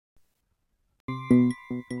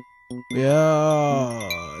Yeah,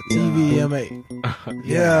 TVMA.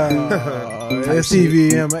 Yeah, that's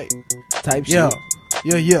TVMA. Type shit.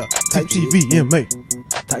 Yeah. Type shit. TVMA.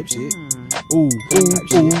 Type shit. Ooh, Type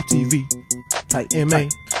shit. TV. Type MA.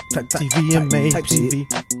 Type TVMA. Type shit. TV.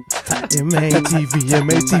 MA.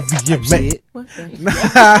 TVMA.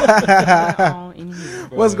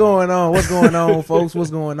 TVMA. What's going on? What's going on, folks?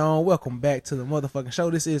 What's going on? Welcome back to the motherfucking show.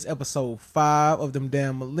 This is episode 5 of Them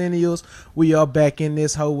Damn Millennials. We are back in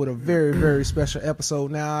this hole with a very, very special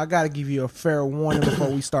episode. Now, I got to give you a fair warning before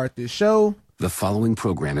we start this show. The following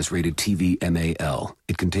program is rated TV MAL.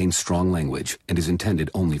 It contains strong language and is intended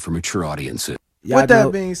only for mature audiences. With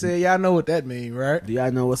that being said, y'all know what that means, right? Do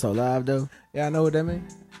y'all know what's so live though? Y'all know what that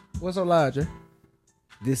means? What's so larger?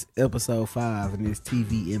 This episode 5 and this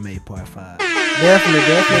TVMA part 5. Definitely.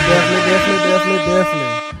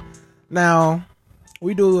 Now,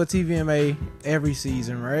 we do a TVMA every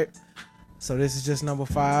season, right? So this is just number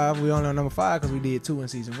 5. We only on number 5 because we did 2 in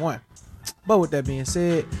season 1. But with that being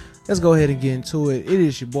said, let's go ahead and get into it. It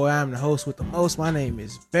is your boy. I'm the host with the most. My name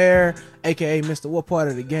is Bear, aka Mr. What Part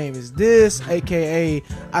of the Game Is This? Aka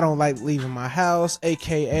I don't like leaving my house.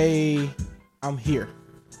 Aka I'm here.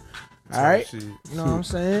 All right, you know what I'm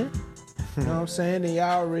saying? You know what I'm saying? And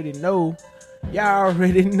y'all already know. Y'all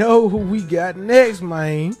already know who we got next,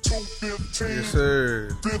 man. Yes, sir.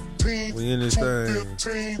 We in this thing.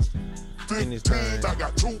 Trying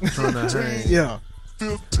to hang. Yeah.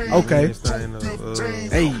 Okay. This thing,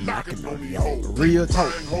 Hey, I can real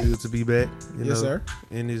talk. good to be back. You Yes, know, sir.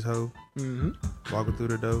 In this hole, walking through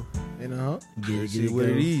the door. You know, See what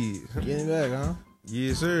it is. getting back, huh?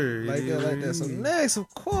 Yes, sir. Like It that, is like what that. it So is. next, of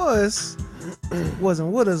course,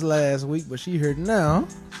 wasn't with us last week, but she here now.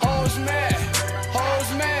 Y'all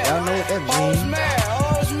know what that means.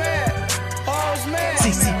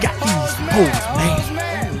 CC got these hoes, man.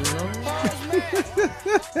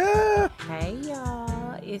 Hey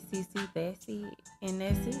y'all, it's CC Bessie, and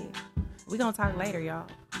that's it. We gonna talk later, y'all,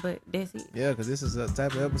 but that's it. Yeah, because this is the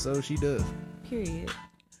type of episode she does. Period.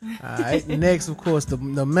 All right. Next, of course, the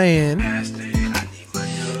man.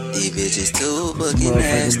 These bitches too fucking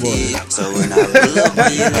nasty. So when I pull up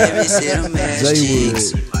on you, let me see them ass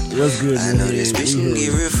cheeks. Jaywood. What's good, I man? know this bitch We can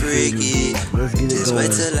here. get real freaky. Let's get it Just going.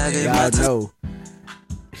 wait till I get my Y'all time. know.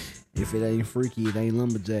 If it ain't freaky, it ain't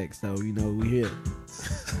lumberjack. So, you know, we here.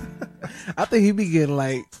 I think he be getting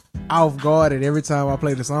like off guarded every time I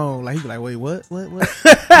play the song. Like he be like, "Wait, what?"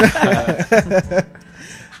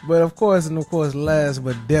 But of course, last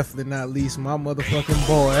but definitely not least, my motherfucking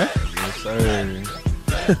boy. Yes, sir.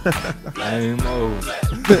 Same old.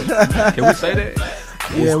 Can we say that?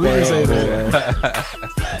 Yeah, we can say that.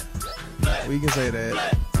 We can say that.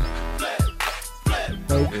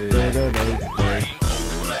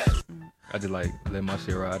 I just like let my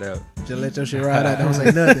shit ride out. Just let your shit ride out. Don't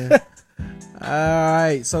say nothing. All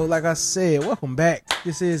right. So, like I said, welcome back.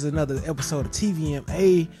 This is another episode of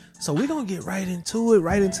TVMA. So we're gonna get right into it,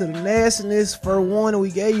 right into the nastiness. First warning,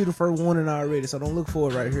 we gave you the first warning already, so don't look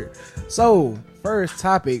for it right here. So, first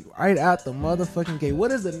topic, right out the motherfucking gate.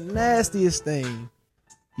 What is the nastiest thing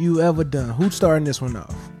you ever done? Who's starting this one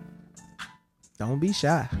off? Don't be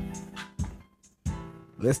shy.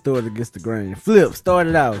 Let's throw it against the grain. Flip, start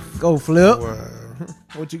it off. Go, Flip. Wow.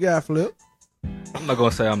 What you got, Flip? I'm not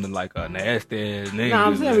gonna say I'm like a nasty ass nigga. Nah,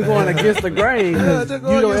 I'm saying we're going against the grain. 'Cause just you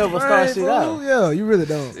go don't against ever the start grain, shit bro. out. Yeah, you really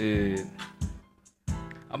don't. Shit.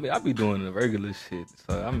 I mean, I be doing the regular shit.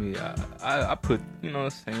 So, I mean, I put, you know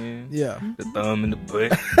what I'm saying? Yeah. The thumb in the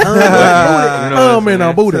butt. In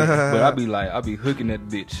a booty. But I be hooking that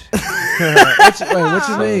bitch. What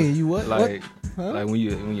you mean? You what? Like when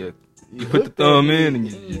you put the thumb in and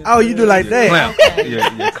you Oh, you do like that? clamp. You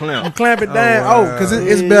clamp. Clamp it down. wow. Because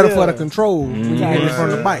it's better for the Yeah. control when you get it from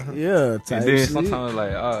the bike. Yeah, type And then shit. sometimes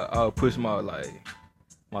like I'll push my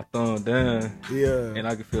thumb down Yeah. and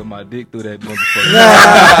I can feel my dick through that motherfucker.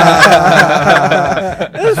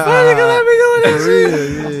 It's funny because I be doing that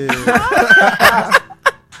shit. Yeah.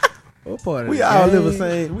 What part of We the all game? live the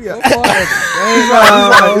same. We What part of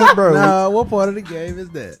the game? bro. Nah, what part of the game is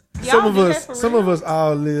that? Some Y'all of do that us, for some real? of us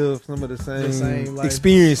all live some of the same, same life.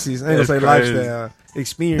 experiences. I ain't gonna say That's crazy. lifestyle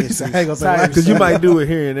experiences. I ain't gonna say lifestyle. Because you might do it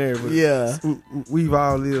here and there, but Yeah. we've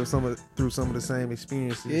all lived through some of the same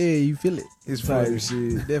experiences. Yeah, you feel it. It's Type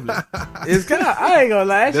funny. Definitely. shit. It's kind of, I ain't gonna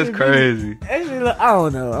lie. That That's shit crazy. I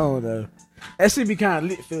don't know. That shit be kind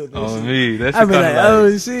of lit feeling. On me. That I shit be like, kinda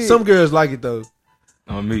oh shit. Some girls like it though.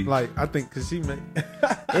 on me. Like I think because she make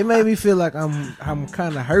It made me feel like I'm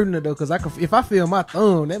kind of hurting it though, because if I feel my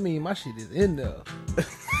thumb, that means my shit is in there.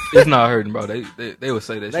 It's not hurting, bro. They would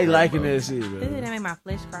say that they shit. liking bro. that shit, This bro. that make my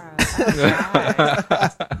flesh cry. Oh,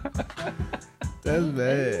 God. That's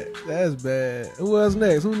bad. That's bad. Who else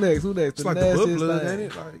next? Who next? It's like the butt plug, ain't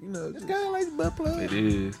it? Like, you know, It's kind of like the butt plug. It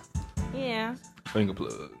is Yeah. finger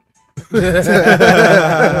plug.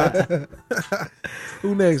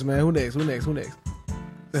 Who next, man? Who next?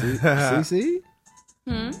 CC?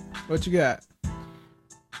 What you got?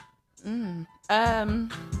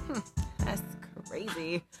 That's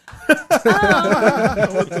crazy.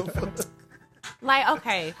 Like,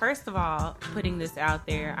 okay, first of all, putting this out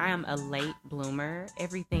there, I am a late bloomer.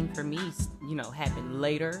 Everything for me, happened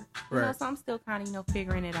later. You know, Right. so I'm still kind of,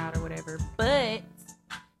 figuring it out or whatever. But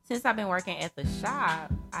since I've been working at the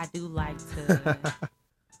shop, I do like to,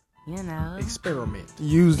 Experiment.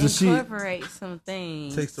 use the shit. incorporate some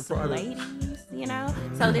things. Takes the product. Ladies,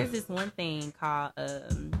 So there's this one thing called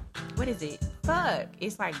what is it? Fuck.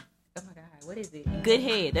 It's like, oh my god, what is it? Good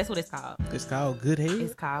Head. That's what it's called. It's called Good Head.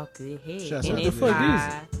 It's called Good Head. Shouts And out to it's Good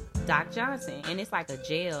by Doc Johnson. And it's like a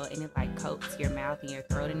gel and it like coats your mouth and your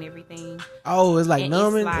throat and everything. Oh, it's like And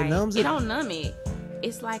numbing. it's like, It numbs it it. don't numb it.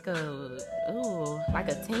 It's like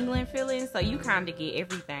a tingling feeling. So you kind of get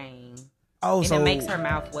everything. Oh, And so it makes her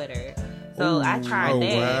mouth wetter. So I tried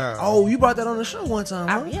that. Wow. Oh, you brought that on the show one time,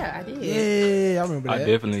 huh? Yeah, I did. Yeah, I remember I that.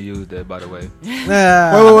 definitely used that, by the way.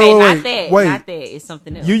 Nah. Okay, Wait, not that. wait. Not that. It's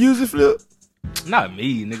something else. You use it, Flip? Not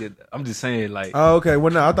me, nigga. I'm just saying, like, Oh, okay.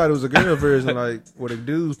 Well, no, I thought it was a girl version, like where the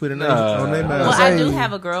dudes put it on their well, mouth. I say- do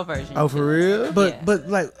have a girl version. Oh, for real? But Yeah. but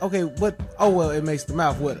like okay, it makes the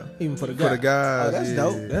mouth wetter even for the guy. For the guys, Oh, that's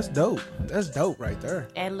yeah. dope. That's dope right there.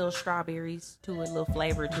 Add a little strawberries to it, a little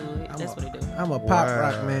flavor to it. That's what it do. I'm a pop Wow.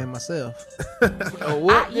 rock man myself.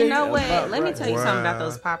 You know what? Let me tell you something about Wow.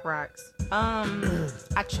 those pop rocks.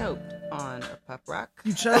 I choked on a pop rock.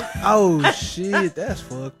 You choke? Oh shit, that's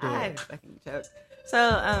fucked I up. fucking choked.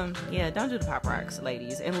 So, don't do the pop rocks,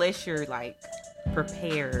 ladies, unless you're like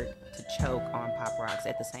prepared to choke on pop rocks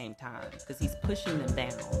at the same time, because he's pushing them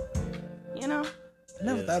down. You know. I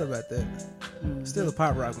never thought about that. Mm-hmm. Still a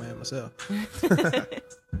pop rock man myself.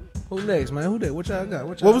 Who next, man? Who next? What y'all got?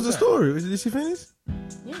 What was the story? Did she finish?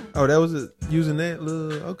 Yeah. Oh, that was it. Using that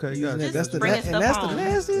little. Okay, Using gotcha. that- That's the bringing and that's stuff the home.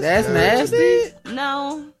 nastiest. That's What nasty. you did?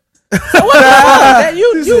 No. That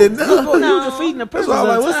you said no. No. defeating the That's purpose why I'm of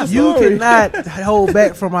like, the what's time. the You story? cannot hold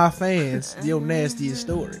back from our fans your nastiest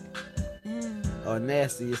story. Or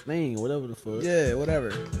nastiest thing, whatever the fuck. Yeah,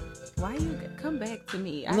 whatever. Why you come back to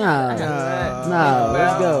me? I Nah. gotta- Nah,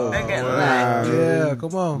 let's go. I gotta- Wow. Yeah,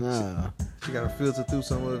 come on. Nah. She got to filter through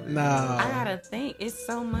some of it. Nah. I gotta think. It's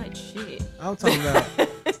so much shit. I'm talking about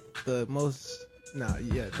the most.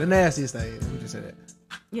 The nastiest thing. Let me just say that.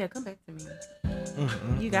 Yeah, come back to me.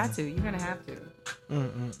 You got to. You're gonna have to.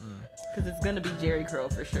 Because it's gonna be Jerry Curl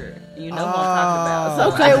for sure. You know what I'm talking about.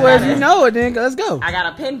 So Okay, I well, if gotta- you know it, then let's go. I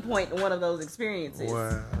gotta pinpoint one of those experiences.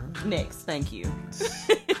 Wow. Next, thank you.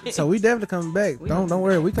 So we definitely coming back. Don't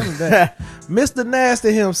worry, we coming back. Mr.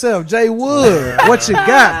 Nasty himself, Jay Wood. What you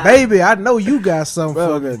got, baby? I know you got something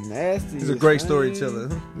Bro, for the me. nasty. He's a great storyteller.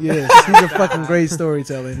 Yes, he's a fucking great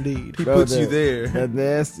storyteller indeed. He puts you there. The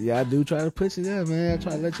nasty. I do try to put you there, man. I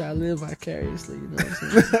try to let y'all live vicariously, you know what I'm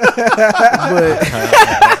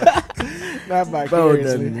saying? Not but, bro, the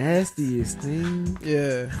vicariously. nastiest thing.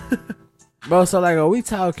 Yeah, Bro, so like, are we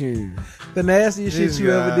talking the nastiest shit This you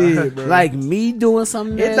guy. ever did, bro. like me doing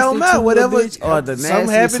something nasty it don't matter. to a Whatever. bitch, or the something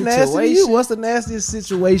nastiest happened nasty to situation? you. What's the nastiest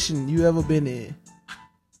situation you ever been in?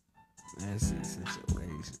 Nasty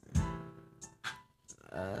situation.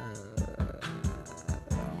 I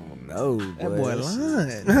don't know. That but boy it's-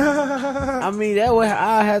 lying. I mean, that way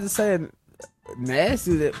I had to say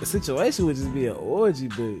nasty. That situation would just be an orgy,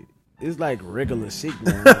 but it's like regular shit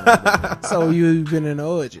going on. bro. So you been in an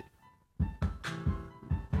orgy?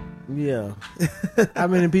 Yeah. How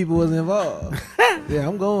many people was involved? Yeah,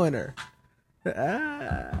 I'm going there.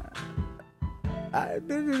 I've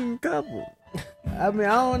been in a couple. I mean,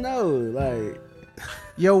 I don't know. Like,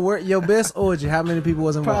 Your best orgy. How many people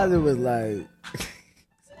was involved? probably was like,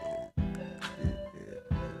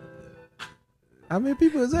 How many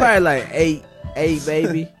people is that? probably like eight,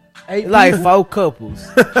 baby. 8 Like people? 4 couples.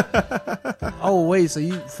 Oh wait, so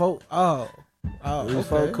you folk? Oh, It was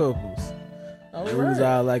 4 okay. couples. All We was right.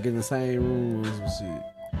 all like in the same room and some shit.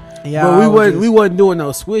 Yeah, But I was we wasn't doing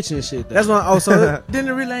no switching shit. Though. That's why. Oh, so then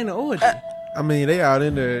it really ain't an orgy. I mean, they out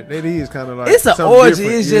in there. It is kind of like It's an something orgy.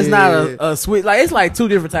 different. It's just Yeah. not a switch. Like, it's like 2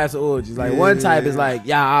 different types of orgies. Like, one type is Yeah. like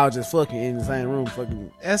y'all all just fucking in the same room,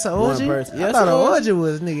 fucking. That's an One orgy. person. I Yeah, thought it's an an orgy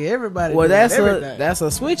was nigga everybody. Well, doing that's everything.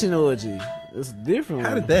 a switching orgy. It's different.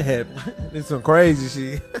 How did that happen? It's some crazy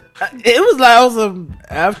shit. It was like on some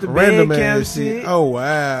after Random bed camp ass shit. shit. Oh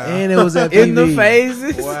wow. And it was at PV. In the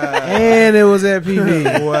phases. Wow. And it was at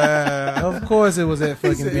PV. Wow. Of course, it was at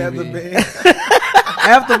fucking He said, "After PV. bed."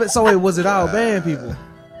 After, so it was it all band people?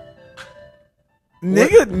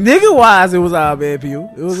 Nigga wise, it was all bad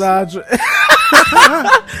people. It was all,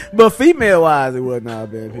 but female wise, it wasn't all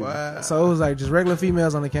bad people. Wow. So it was like just regular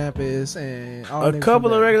females on the campus and all A niggas couple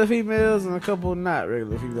from of band. regular females and a couple not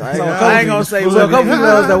regular females. I So a ain't, couple I ain't gonna say was there a what couple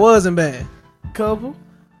females that was in band. couple.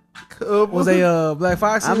 Was they Black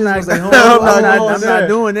Foxes? I'm not, Was they I'm homo? not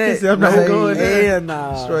doing that. He said, I'm not No, going there. hell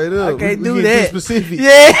nah. Straight up. I can't We do get that. too specific.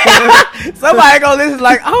 Yeah. Somebody gonna listen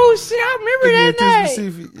like, oh shit, I We remember get that too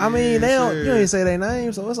name. specific. I mean, Yeah, they don't. sure. You ain't say their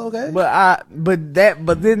name, so it's okay.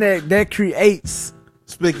 But then that creates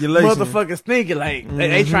Speculation. motherfuckers thinking like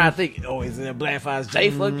they trying to think, oh, is it a Black Fox Jay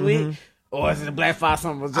fucked with? Or is it a Black Fox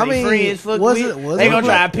something Jay I mean, friends fucked was with? it? Was they it gonna a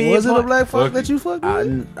try black, to Was it a pinpoint. black fuck Fuck that you fucked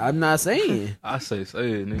with? I'm not saying. I say it,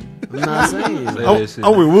 nigga. I'm not saying. Say that shit.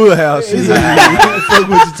 I'm with Woodhouse. Shit. Fuck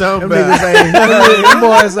what you talking Them about.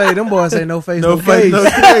 niggas say, them boys say no face, No no face, case. no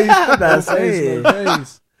case. I'm not saying.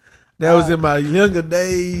 That was in my younger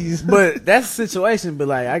days. But that's the situation. But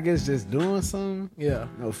like, I guess just doing something. Yeah.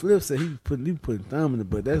 No, Flip said he putting thumb in it,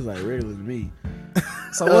 but that's like regular to me.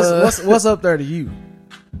 So what's up there to you?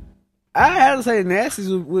 I have to say,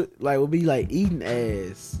 nasties would be like eating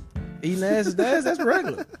ass. Eating ass is that's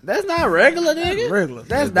regular. That's not regular, nigga. Regular.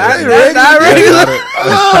 That's That not ain't regular.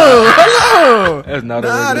 Hello. That's not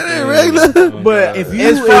Nah, a that ain't thing. regular. Oh, But God. If you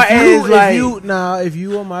As far as, like- if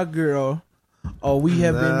you are my girl, or we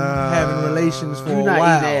have been Nah. having relations for You're a not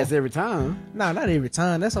while. eating ass every time. Nah, not every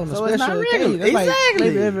time. That's on the So it's special not occasion. regular. That's like Exactly.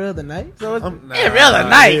 maybe every other night. So it's Nah, every other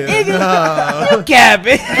night, yeah. nigga. Nah. You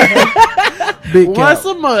capping. Big cap. Once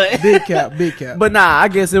a month. Big cap. Big cap. But nah, I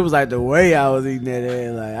guess it was like the way I was eating that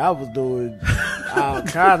ass. Like I was doing all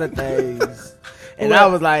kind of things. And I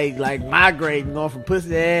was like migrating, going from pussy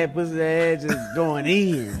to ass, just going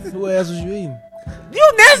in. who else was you eating?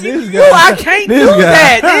 You nasty. This You, guy- I can't this do guy.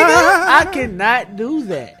 that, nigga. I cannot do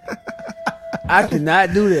that. I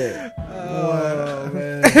cannot do that. Oh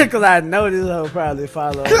man. Because I know this hoe probably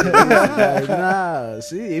follow. Like, nah,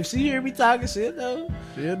 if she hear me talking shit though,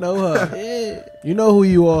 You know her. yeah. You know who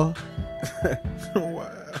you are.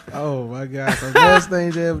 Wow. Oh my god. The best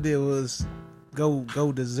thing you ever did was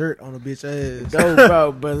go dessert on a bitch ass. Go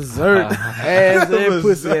bro, berserk ass and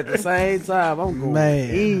pussy at the same time. I'm going Man.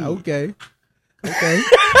 in. Okay. Okay.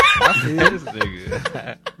 This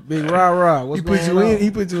nigga. Big rah. What's He put going you on? in.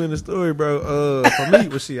 He put you in the story, bro. For me,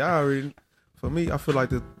 well, shit, I already. For me, I feel like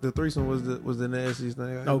the threesome was the nastiest thing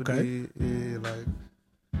I ever Okay. did. Yeah,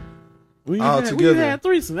 like When you All had, together. When you had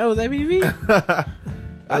threesome, that was ABV.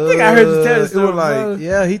 I think I heard you tell this It was story. like bro.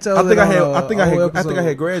 Yeah, he told I think it I on had. a- I think I whole had. I think I episode.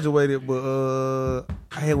 had graduated, but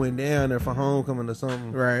I had went down there for homecoming or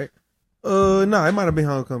something. Right. No, it might have been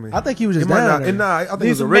homecoming. I think he was It just might down not. there. And nah, I think it These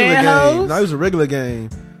was a some regular man game. hoes? No, it was a regular game.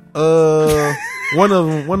 One of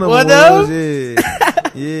them. One was, of yeah,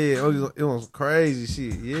 yeah. It was crazy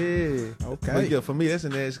shit. Yeah. Okay. But yeah, for me, that's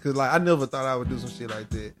an ass because like I never thought I would do some shit like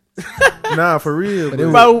that. Nah, for real. But bro.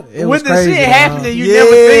 it Bro, It was when the crazy, shit huh? happening, you yeah,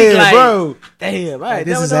 never think like, bro. damn, Like,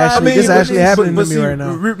 this that is was actually- alright. this actually happening to me see, right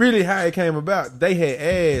now. Really, how it came about, they had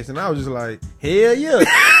ass, and I was just like, hell yeah.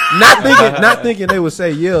 not thinking they would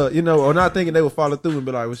say yeah, or not thinking they would follow through and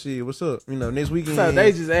be like, well, shit, what's up? Next weekend. So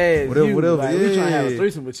they just asked Whatever, you, whatever, like, we trying to have a yeah.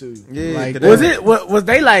 threesome with you. yeah, Like, 'cause Was they- it? Was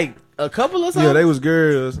they like a couple or something? Yeah, they was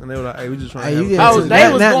girls, and they were like, hey, we just trying Hey, to you have getting a Oh, too,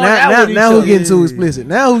 they was going out with each now who other. getting too explicit?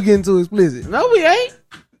 Now who getting too explicit? No, we ain't.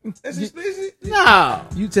 That's explicit? No.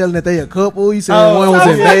 You telling that they a couple? You saying Oh, one was so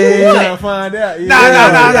in what? bed? trying to find out. Yeah. Nah, nah, nah,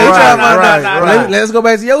 Yeah, nah, you trying to find nah, out. nah, Let- nah. Let's go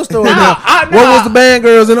back to your story Nah, now. nah. What was the band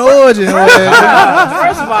girls in the origin?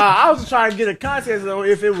 First of all, I was just trying to get a context on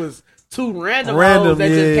if it was two random hoes that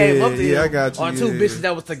just came up to yeah, him, I got you, or two yeah. bitches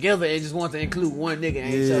that was together and just wanted to include one nigga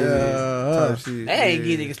and each other. Yeah. Type shit, They ain't yeah.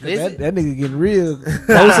 getting explicit. that nigga getting real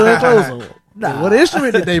closer and closer. Nah. What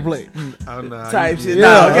instrument did they play? Oh, nah, Type you- shit. Yeah.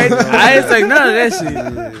 Nah, okay. I ain't say none of that shit.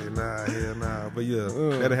 Yeah, nah, hell nah. But yeah,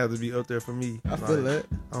 that'll have to be up there for me. I feel that.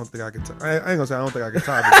 I don't think I can. I ain't gonna say I don't think I can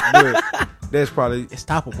top it, but that's probably It's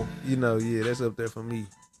toppable. yeah, that's up there for me,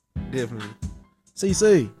 definitely.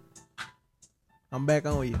 CC, I'm back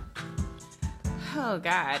on you. Oh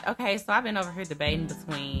God. Okay, so I've been over here debating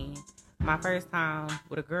between my first time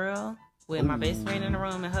with a girl, with my best friend in the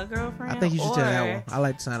room and her girlfriend. I think you should tell that or- one. I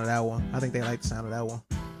like the sound of that one. I think they like the sound of that one.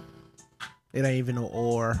 It ain't even no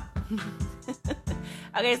or.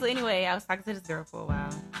 Okay, so anyway, I was talking to this girl for a while.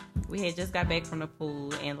 We had just got back from the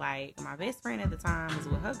pool, and like my best friend at the time was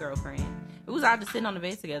with her girlfriend. We was all just sitting on the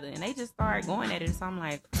bed together, and they just started going at it. So I'm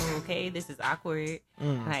like, oh, okay, this is awkward.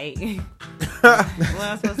 Like, what am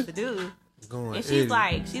I supposed to do? Going And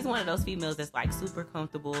Eddie. she's one of those females that's like super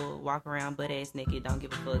comfortable, walk around butt ass naked, don't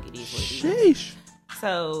give a fuck. It is what it is. Sheesh.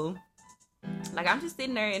 So Like, I'm just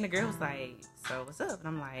sitting there, and the girl was like, so what's up? And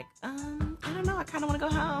I'm like, I don't know. I kind of want to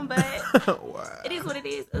go home, but it is what it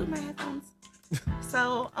is. Ooh, my headphones.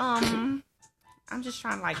 So, I'm just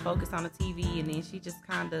trying to, like, focus on the TV, and then she just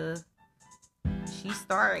kind of, she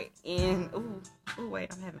started in, ooh,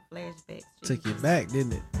 wait, I'm having flashbacks. Took you back,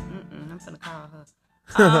 didn't it? I'm gonna call her.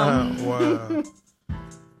 Wow.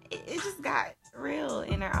 It just got real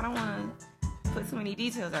in there. I don't want to put too many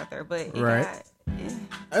details out there, but it Right. got,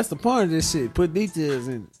 That's the point of this shit. Put details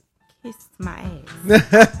in. kissed my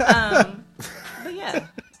ass. But yeah,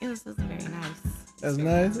 it was very nice. That's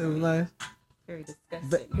nice. It was nice. Very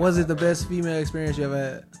disgusting. Was it the however. best female experience you ever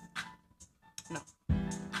had? No.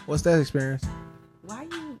 What's that experience? Why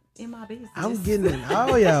you in my business? I'm getting in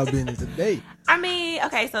all y'all business today. I mean,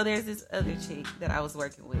 okay, so there's this other chick that I was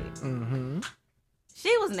working with. Mm-hmm.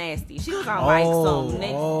 She was nasty. She was on like some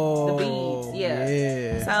the beads.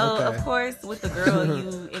 Yeah. So okay. of course with the girl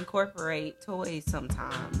you incorporate toys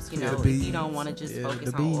sometimes, you know, the if you don't want to just Yeah,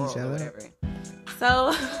 focus the on beads, oral shout or out. whatever.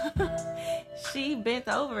 So she bent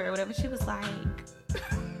over or whatever. She was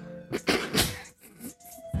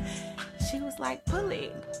like pull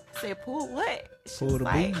it. I said, pull what? She Pull was the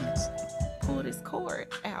like, beads. pull this cord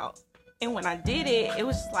out. And when I did it, it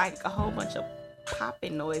was just like a whole bunch of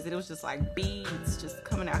popping noise. And it was just like beads just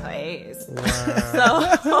coming out her ass.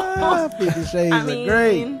 Wow. So 50 Shades I are mean,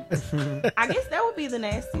 great. I guess that would be the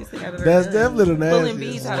nastiest thing I've ever That's done. definitely the Pulling nastiest.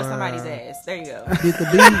 beads out of Wow. somebody's ass. There you go.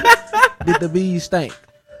 Did the bees stink?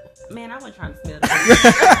 Man, I wasn't trying to smell that.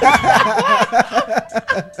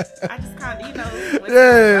 I just kind of,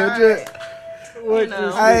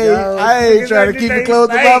 I ain't trying to keep it close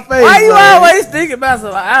to my face. Why you man. always thinking about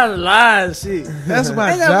some out of line shit? That's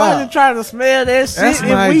my Ain't nobody job. trying to smell that shit That's if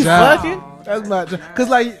my we job. fucking. That's my job. Cause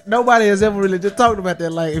like nobody has ever really just talked about that.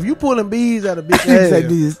 Like if you pulling bees out of bitch Say, ass,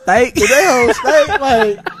 do you stink? did they whole stink?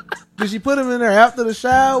 Like did she put them in there after the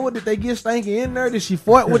shower? Did they get stinky in there? Did she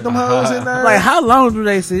fart with them hoes in there? Like how long do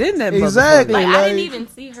they sit in that? Exactly. Like, I like- didn't even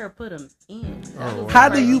see her put them in. That was the how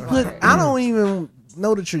do crazy you put? part. I don't even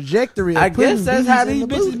know the trajectory. Of I guess putting that's bees how in these the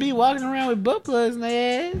bitches booty. be walking around with butt plugs in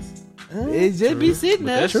their ass. Huh? It just be sitting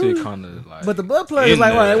But there. that shit kind of like. But the butt plug is in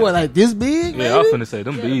like there. what, like this big? Yeah, I was Maybe? finna say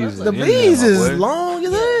them Yeah, bees. The in there, bees my is boy. long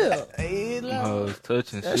as hell. Hoes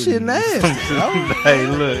touching That shit. shit nasty. Hey,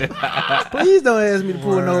 look. Please don't ask me to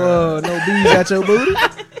pull no bees out your booty.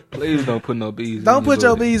 Please don't put no bees. Don't in put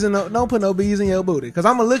your booty. bees in. Don't put no bees in your booty. Cause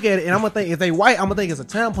I'm gonna look at it and I'm gonna think if they white, I'm gonna think it's a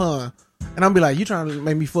tampon, and I'm gonna be like, you trying to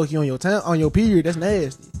make me fuck you on your on your period? That's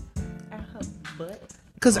nasty. At her butt.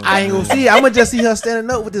 Cause I ain't gonna see it. I'm gonna just see her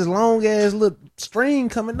standing up with this long ass little string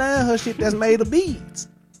coming down her shit that's made of beads.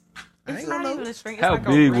 I It's ain't not gonna even know. a string. It's How like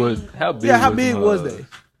big a was? ring. How big? Yeah, how was big them was hoes? they?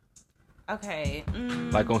 Okay.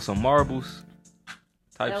 Like on some marbles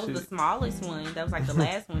type That was shit. the smallest one. That was like the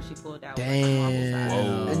last one she pulled out. Damn.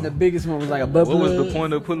 Whoa. And the biggest one was like a butt What was plug. the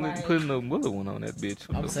point of putting Right. putting the little one on that bitch?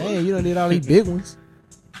 What I'm the saying you done did all these big ones.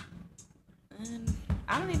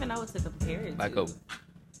 I don't even know what to compare it Like to. a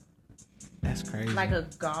That's crazy. Like a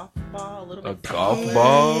golf ball, a little a bit. golf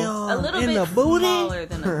ball. A little in bit the booty. smaller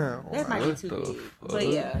than a. That might be What too the big. fuck? But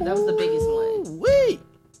yeah, that was the biggest one. Wait.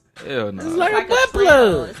 Hell no. It's like It's a butt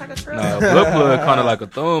trail. plug. It's like a trail. Nah, butt plug kind of like a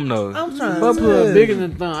thumb though. I'm trying Butt to plug tell bigger you.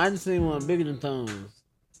 than thumb. I just seen one bigger than thumbs.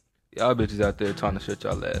 Y'all bitches out there trying to shut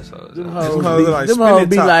y'all ass out. Them hoes hoes look like them spinning hoes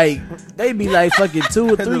be top. like, they be like fucking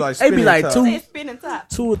two or They three. look like They be spinning like top. Say two spinning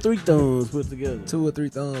top. or three thumbs put together. 2 or 3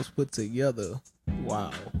 thumbs put together.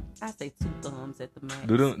 Wow. I say 2 thumbs at the max.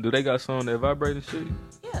 Do they got some that vibrate and shit?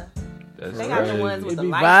 Yeah. That's They got the crazy. ones with It the be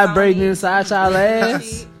lights vibrating on it. inside y'all ass.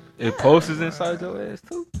 Shit. It pulses inside your ass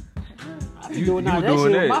too. I be You- doing you all that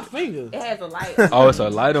doing shit that. with my finger. It has a light. Oh, it's a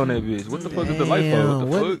light on that bitch. What the fuck is the light for? Damn,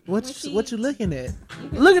 What the fuck? what you looking at?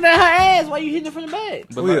 Looking at her ass while you hitting it from the back.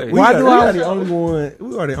 But We, like, we Why are, do we I- are the only one?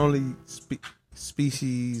 We are the only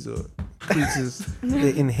species or creatures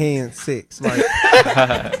that enhance sex. Like, look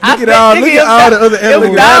at all the other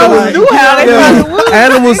animals. dogs do how they Yeah. probably would.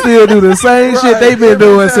 Animals still do the same shit they been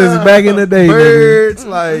doing since back in the day. nigga. Birds,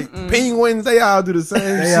 like penguins, they all do the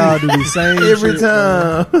same They shit all do the same every shit,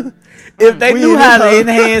 bro. time. If they We knew in how this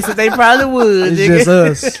to hoe. enhance it, they probably would. It's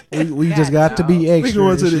nigga. just us. We just got to be extra. We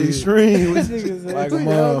going to and the shit. extreme. With niggas, Like a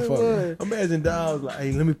motherfucker. Imagine dogs like,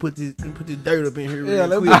 hey, let me put this dirt up in here. Yeah, real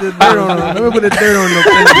let me quick. put this dirt on. Let me put the dirt on the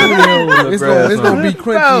booty hole. It's grass gonna be on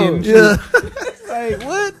crunchy and shit. Yeah. Like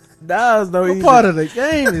what? dogs don't What even. part of the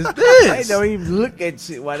game is They this? don't even look at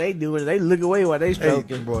shit while they doing it. They look away while they Hey,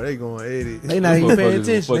 stroking. boy, they going at it. They not even paying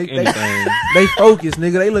Motherfuckers will attention. fuck They anything. they focus,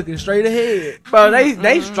 nigga. They looking straight ahead. Bro,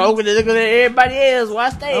 they stroking and looking at everybody else.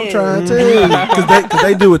 Watch that. I'm trying to tell you. Cause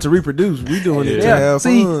they do it to reproduce. We doing it to Yeah. have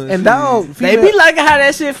See, fun. and shit. dog, They be liking how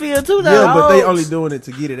that shit feel too, though. Yeah, but they dogs. only doing it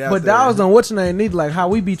to get it out. But there. dogs don't what your name need like how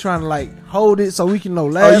we be trying to like hold it so we can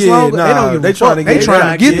last yeah, longer. nah, they don't give they a fuck. trying to They get-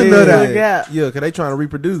 trying to get the yeah, nut out. out. Yeah, cause they trying to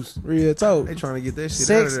reproduce. Real talk. They trying to get that shit out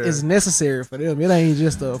Sex of there. is necessary for them. It ain't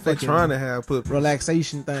just a They fucking trying to have put.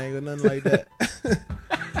 relaxation thing or nothing like that.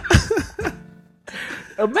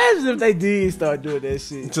 Imagine if they did start doing that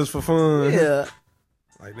shit. Just for fun. Yeah.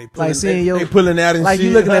 Like they pulling, Like seeing your- they pulling out and Like shit.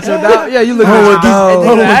 you looking at your dog. Yeah, you looking Hold at your on, dog.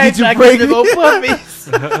 hold on, I get ain't you trying to get them old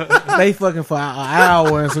puppies. They fucking for an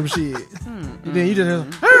hour and some shit. And then you just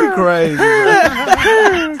You crazy.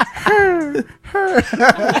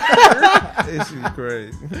 That shit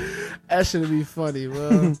crazy. that should be funny,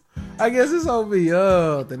 bro. I guess it's gonna be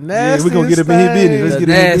the Yeah, nastiest. we gonna get up in his business. Let's The get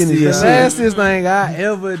in his business. The Let's see. nastiest thing I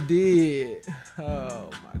ever did. Oh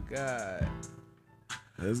my god.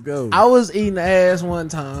 Let's go. I was eating ass one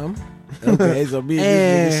time, Okay, so me and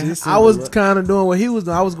and this nigga shit I was simple, kind of doing what he was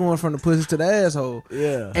doing. I was going from the pussy to the asshole.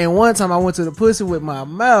 yeah. And one time I went to the pussy with my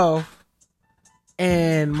mouth,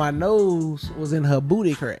 and my nose was in her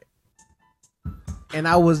booty crack. And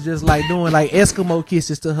I was just like doing like Eskimo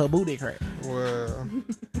kisses to her booty crack. Well,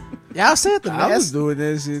 Y'all said the I was nasty. doing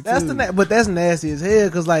that shit That's too. but that's nasty as hell.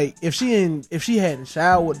 Cause like if she hadn't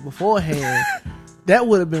showered beforehand, that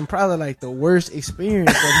would have been probably like the worst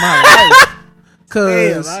experience of my life.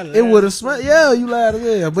 Cause Damn, I it would have laughed. smelled. Yeah, you lied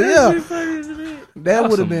again. But yeah, that Y'all would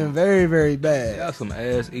have some- been very very bad. Y'all some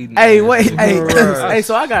ass eating. Hey, ass wait, niggas. hey, Right. hey.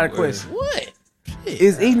 So I got a Swear. question. What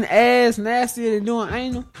is eating ass nastier than doing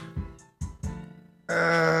anal?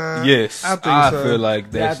 Yes, I think I so. feel like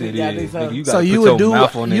Yeah, I that think- shit yeah, I is. think so. Nigga, you So gotta you put would your do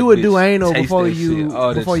mouth on that you would bitch, do anal taste before that you shit, all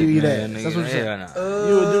that before you shit, eat man, ass. nigga. That's what you Hell said. nah.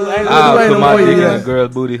 You would do anal. I'll do put anal my before you dick eat in a ass.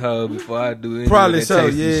 girl's booty hole before I do any probably of that so.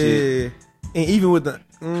 tasty shit. Yeah. And even with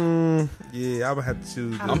the, yeah, I would have to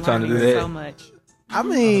choose. I'm trying to do learning that. so much. I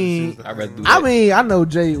mean, I'd rather do that. I mean, I know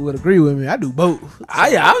Jay would agree with me. I do both.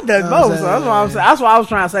 I've done You know what both. I'm So that's what I'm saying. That's what I was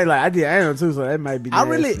trying to say. Like I did anal too, so that might be. I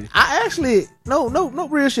nasty. actually, no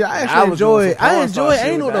real shit. I I actually was doing enjoy, some I porn enjoy star shit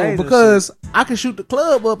anal with the though anal because I can shoot the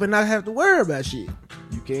club up and not have to worry about shit.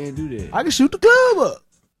 You can't do that. I can shoot the club up.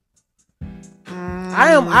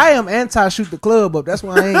 I am anti shoot the club up. That's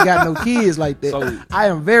why I ain't got no kids like that. So- I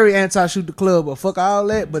am very anti shoot the club up. Fuck all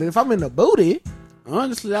that. But if I'm in the booty,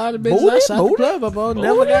 Honestly, all the bitches Booty? I shot the Booty? club up on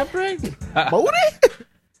never got pregnant. booty,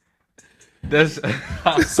 That's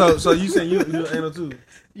So you saying you anal too?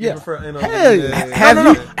 Yeah. You prefer anal? hell than- yeah. Have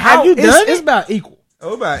No, you- no. have you It's- done It's it? about equal.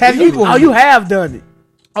 Oh, about Have you? Equal. Oh, you have done it.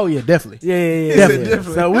 Oh yeah, definitely. Yeah.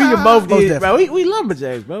 Definitely. So we can both Most did, bro. We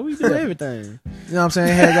lumberjacks, bro. We do everything. You know what I'm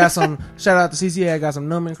saying? Had got some shout out to CC. Had got some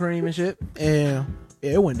numbing cream and shit, and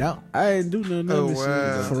yeah, it went down I ain't do none Oh, of this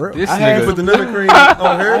wow. for real. this I had nigga. Put the nutty cream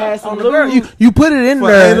on her. I had some On the girl, little. you put it in For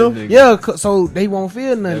there, anal? yeah, so they won't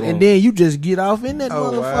feel nothing, They won't. and then you just get off in that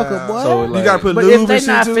Oh, motherfucker, wow. boy. So, You like, gotta put But lube if they and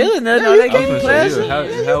not shit too. feeling that, Yeah, are you they I was getting gonna say, pleasure?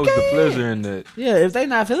 yeah, how was the pleasure in that? Yeah, if they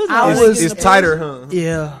not feeling I that, was- they It's getting tighter, huh?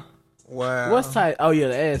 Yeah, Wow. What's tight? Oh yeah,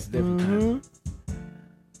 the ass is different. hmm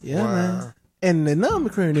yeah, Wow. man. And the numbing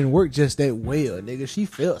cream didn't work just that well, nigga. She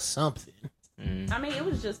felt something. I mean, it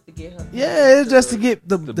was just to get her. Yeah, it's just to get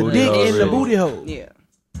the booty dick hole in the ready. booty hole. Yeah.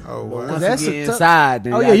 Oh Once wow. That's you a get tough- inside,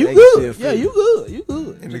 then Oh y'all- yeah, you they good. still Yeah, feel you it. good. You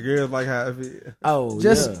good. And the girls like how it feel. Oh,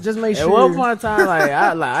 Just yeah. make At sure. one point in time,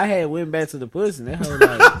 I had went back to the pussy, and that hoe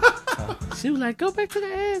like, she was like, "Go back to the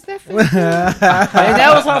ass." That feels good." And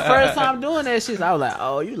that was her first time doing that shit. So I was like,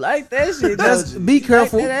 "Oh, you like that shit? Just don't you? be You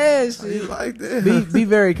careful. Like that ass You shit. like that? be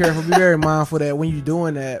very careful. Be very mindful that when you're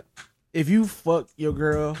doing that, if you fuck your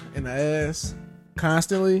girl in the ass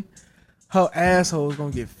constantly, her asshole is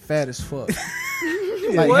gonna get fat as fuck.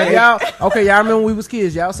 Like hey, y'all, okay, y'all remember when we was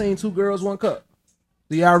kids? Y'all seen 2 Girls 1 Cup?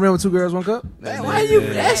 Do y'all remember 2 Girls 1 Cup? Man, why you?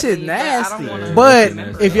 That shit I nasty. don't wanna- But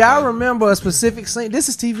nasty. if y'all remember a specific scene, this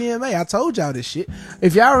is TVMA. I told y'all this shit.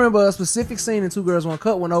 If y'all remember a specific scene in 2 Girls 1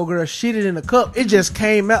 Cup when old girl shitted in the cup, it just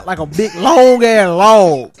came out like a big long ass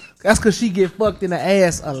log. That's because she get fucked in the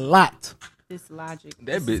ass a lot. This logic.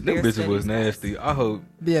 That this bitch, them fair bitches studies was nasty. I hope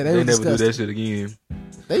Yeah, they they, never do disgusting. that shit again.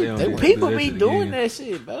 They don't they do were- that. People Do be shit doing again. that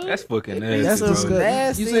shit, bro. That's fucking That's nasty, disgusting. bro.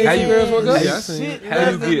 nasty. You seen ass 2 Girls 1 Cup? Yeah, I seen shit. it. How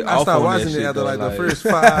you get I off started on watching that it shit, after though, like the like- first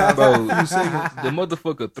 5 Bro, few seconds. the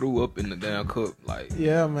motherfucker threw up in the damn cup. Like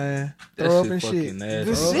Yeah, man. that Throw up shit and fucking shit.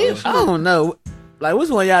 nasty. The bro. shit, I don't know. Like, which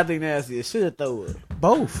one y'all think nasty? Shit or throw up?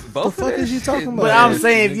 Both. Both The fuck of is you that talking shit, about? But I'm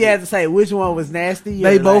saying if you had to say which one was nasty,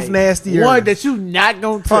 They both nastier. One that you not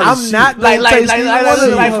gonna taste. I'm not like gonna like taste like either like, one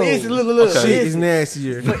of like them for hoes. instance, look. Okay. Shit is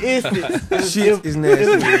nastier. For instance, Shit is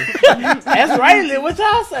nastier. that's right. What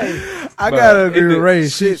y'all say? I Bro, gotta agree it with do- Ray.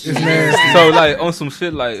 Shit is nasty. So like on some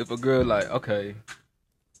shit, like if a girl like okay,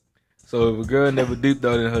 so if a girl never deep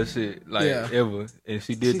throat in her shit like Yeah. ever, and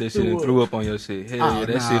she did She that shit and threw threw up on your shit, hell Oh, yeah,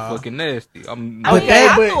 that nah. shit fucking nasty. I'm Oh, But yeah,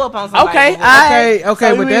 that- I threw up on somebody. Okay, before. Okay,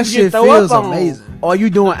 So but you that ain't shit get throw feels up on. amazing. Or you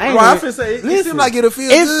doing Bro, I anal? finna say it Listen. seems like it'll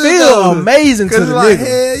feel It good. feels though. amazing to Cause the it's like nigga.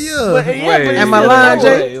 hell yeah. But, Wait, Am I still lying, know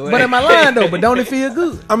Jay? it. Wait. But am I lying though? But don't it feel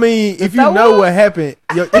good? I mean, if you throw know up? what happened,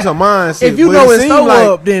 it's a mindset. If you but know it it's seem throw like,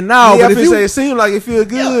 up, then no. yeah, But I if finna you say it seems like it feel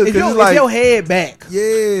good. if, Cause your, it's like, if your head back yeah,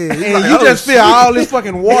 it's and like, you oh, just feel shit. all this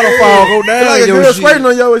fucking waterfall go down It's like a your girl shit. squirting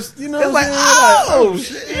on your, you know It's what like, I'm saying? oh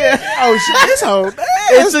shit, oh shit, this whole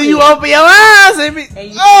Until you open your eyes and be,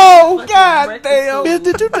 And you oh fucking god breakfast damn, food. bitch,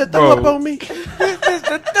 did you just Bro. throw up on me?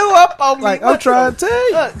 threw up on me. Like I'm What trying the- to tell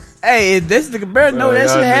you. Look, hey, this nigga Bird know Bro, that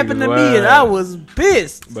y'all shit happened to niggas me, and wild. I was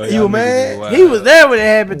pissed. But You y'all mad? niggas wild. He was there when it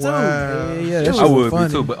happened Wow. too. Yeah, that I shit was would funny.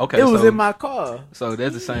 be too, but okay. It was so, in my car. So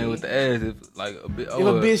that's the same with the ass. If like a bit, If a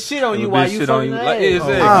bitch shit on if you a while bitch you shit on fucking you, her like ass.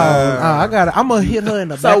 exactly. I got it. I'm gonna hit her in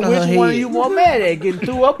the So back of her which head. one are you more mad at? Getting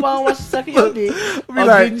threw up on while she sucking your dick, or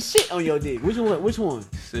like- getting shit on your dick? Which one? Which one?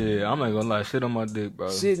 Shit, I'm not gonna lie, shit on my dick,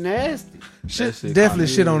 bro. Shit nasty. Shit, shit definitely kinda-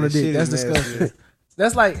 shit on the yeah, dick. shit That's is disgusting. nasty.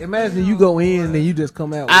 That's like imagine you go in and then you just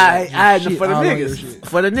come out. With I like, shit for the all on your niggas. shit.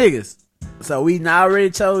 For the niggas. So we now already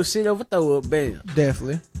chose shit over throw up. Bam.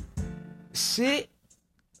 Definitely. Shit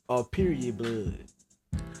or period blood.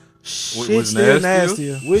 Shit was still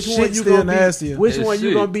nastier? nastier. Which Shit one you still gonna nastier. be? Which It's one you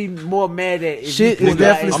shit. gonna be more mad at? If Shit you is pull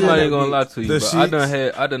definitely your I'm still not ass even out gonna lie to you, The bro.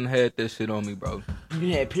 shits. I done had that shit on me, bro.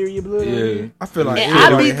 You had period blood. on Yeah, you? I feel like And I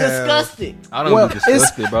everybody be have- disgusted. I don't Well, be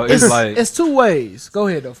disgusted, bro. It's like it's two ways. Go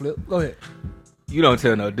ahead though, Flip. Go ahead. you don't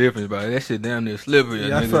tell no difference, bro. That shit damn near slippery.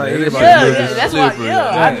 Yeah, I nigga. feel like That everybody shit Yeah, look yeah, that's why. slippery, Yeah,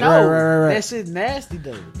 I like, know. Right. That shit nasty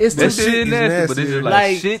though. It's That two. shit is nasty, but this nastier. is like,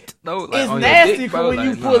 Like, shit though. Like, It's on your nasty dick, for bro. when you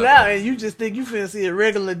Like, pull nah. out and you just think you finna see a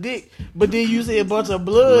regular dick, but then you see a bunch of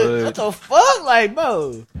blood. Blood. What the fuck, like,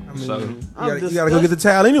 bro? So, You gotta go get the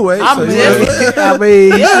towel anyway. I'm so you definitely- know. I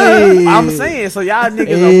mean, shit. I'm saying, so y'all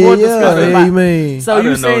niggas are more disgusted yeah, about. amen. So I you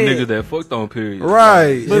didn't know saying niggas that fucked on period.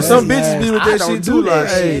 Right. But But some that's bitches be with I that don't shit do too. that Like,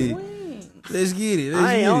 shit. hey, let's get it. Let's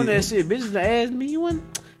I ain't get on it. that shit. Bitches that ask me, you want?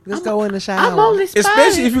 Let's go in the shower. I'm only spotted.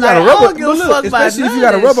 Especially if you Like, got a I rubber. don't give a But look, fuck about especially if you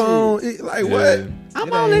none got a of rubber that on. It, like what? Yeah. I'm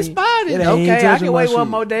It only ain't- spotted. it ain't Okay, I judging can my wait one shit.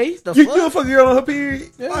 more day. The You fuck? a fuck girl on her period?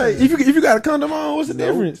 Like, if you got a condom on, what's the No,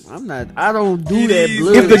 difference? I'm not. I don't do that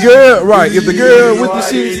blood. If the girl, right, if the girl with the Right.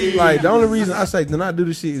 shit, like the only reason I say do not do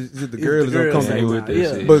the shit is if the girl is girl Ain't uncomfortable. with that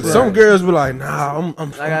Yeah. shit. But some Right. girls be like, nah,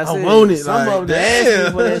 Like I said, I want it. Some Like, of them ask me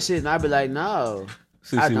damn. for that shit, and I be like, no.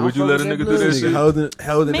 I Sissy, don't would you fuck let a with nigga that do that blood. shit?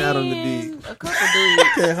 Holding Man, out on the dick. a couple dudes.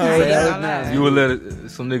 Can't hold I ain't that. gonna lie. You would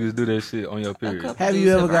let some niggas do that shit on your A period. couple Have you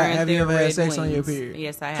dudes ever got- earned have you their ever had red sex on your wings. period?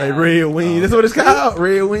 Yes, I have. Like red wings. That's what it's called.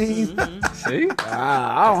 Red wings. See?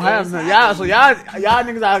 I don't have none. Y'all, so y'all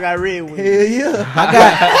niggas all got red wings. Hell yeah.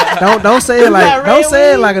 I got. Don't say it You like. got Don't red say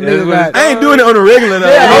it wings? like a Yeah, nigga but- got. I ain't doing it on the regular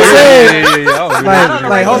though. Yeah, I'm I'm saying. saying- yeah.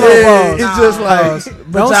 Like hold on, Yeah, pause. it's just like. Pause.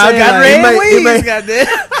 But Don't y'all say it got like- red it wings, may-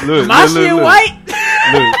 goddamn. Look, My look, shit look. white.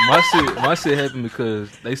 Look, my shit happened because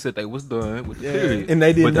they said they was done with the period, And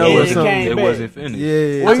they didn't but know they it wasn't, came they back. wasn't finished.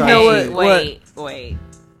 Yeah. Well, you know Okay, what? wait.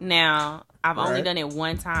 Now, I've only Right. done it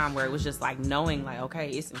one time where it was just like knowing, like, okay,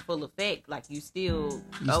 it's in full effect. Like, you still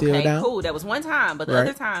still down? cool. That was one time, but the Right.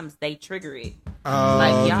 other times they trigger it. Oh,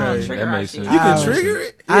 Like, y'all okay. trigger That our makes shit. sense. You can I- trigger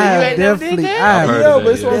it. I you have ain't never did definitely. that? I I've have heard Yo, of but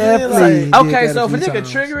that, it's what I'm yeah. saying, definitely. like- Okay, did so that if a a few nigga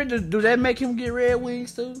times. trigger it, do that make him get red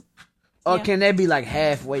wings too? Or Yeah. can that be like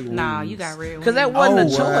halfway wings? Nah, you got red wings. Because that wasn't a Oh,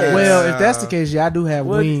 choice. wow. Well, if that's the case, yeah, I do have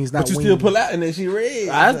What? wings, not But you wings. still pull out and then she red.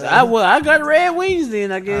 I got red wings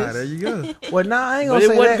then, I guess. Ah, there you go. Well, nah, I ain't But gonna it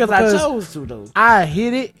say wasn't that because I because chose to though. I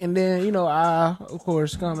hit it, and then I of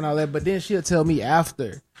course come and all that. But then she'll tell me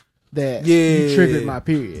after that you Yeah. triggered my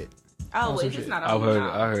period. Oh, some if it's shit. not I on,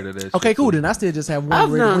 heard of that. Shit Okay, cool. too. Then I still just have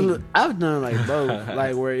one red wing. I've done like both,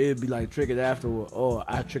 like where it'd be like triggered afterward, or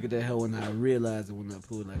I triggered that hell when I realized it when I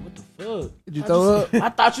pulled. Like, what the fuck? Did you throw up? I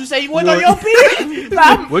thought you said you went on your period.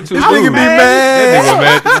 Like, What you I do? was Nigga be That nigga mad.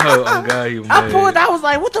 mad as hell. Oh God, he was I mad. pulled. I was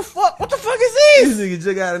like, what the fuck? What the fuck is This this? nigga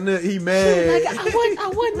just got a nut. He Like, mad.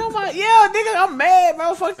 I wasn't on my. Yeah, nigga, I'm mad,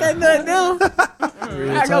 bro. Fuck that nut down.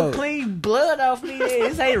 Real I go talk. clean blood off me.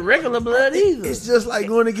 This ain't regular blood either. It's just like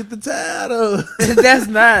going to get the towel though. That's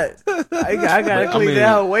not. I gotta But, clean that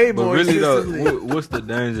out way but more. really though, consistently. what's the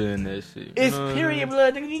danger in that shit? You It's know what I period mean?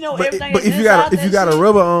 blood, nigga. You know But, everything. but is if you got inside a that shit.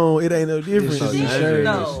 rubber on, it ain't no difference. It's Shit. danger in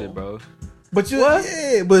No. that shit, bro. But you, What?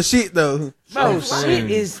 yeah, but shit though. Bro, saying.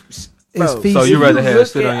 shit is. It's Bro, feces. So you if rather you have look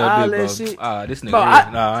shit at on your all dick, that bro? shit- Ah, this nigga. Bro, real.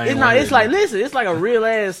 Nah, I ain't it's want not. It's that, like nigga. listen. It's like a real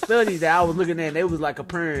ass study that I was looking at. They was like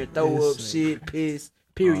comparing throw up, shit, piss,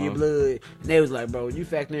 period blood, and they was like, bro, you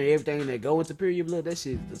factor in everything that go into period blood. That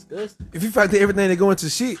shit is disgusting. If you factor everything that go into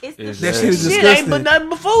shit, It's the It's that that shit is Shit ain't disgusting. but nothing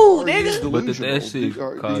but food, Or he's nigga. But that delusional. shit Do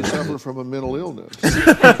you causes suffer it. from a mental illness?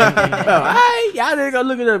 Bro, alright, y'all nigga go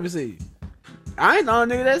look it up and see. I ain't the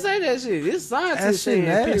only nigga that say that shit. It's That scientists shit saying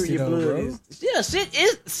nasty period though, blood bro. is. Yeah, shit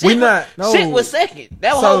is. Shit We was, not- no. Shit was second.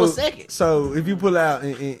 That whole was second. So if you pull out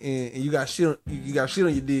and you got shit, you got shit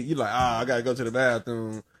on your dick, you like, I gotta go to the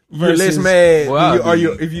bathroom. You're less Versus- mad Well, than I'll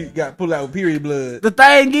be- if you got pulled out with period blood. The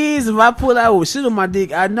thing is, if I pull out with shit on my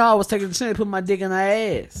dick, I know I was taking the chance to put my dick in her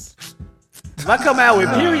ass. If I come out with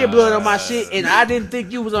period blood on my shit and I didn't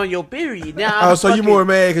think you was on your period, now I'm Oh, so you fucking- more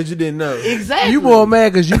mad because you didn't know? Exactly. You more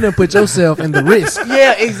mad because you didn't put yourself in the risk.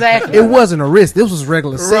 Yeah, exactly. It wasn't a risk. This was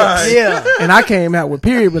regular sex. Right. Yeah. And I came out with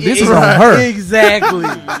period, but this is Right. on her. Exactly.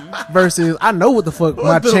 Versus, I know what the fuck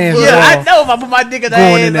my the chances Yeah, I are. know if I put my dick in her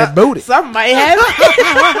Going ass, in that booty. something might happen.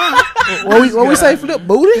 What we say, flip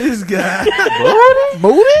booty? This guy,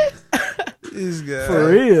 Booty? this guy, For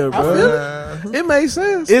real, bro. It makes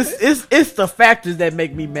sense. It's the factors that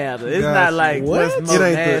make me madder. It's Gotcha. not like What? what's It most ain't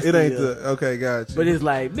nastier. the. It ain't the. Okay, gotcha. But it's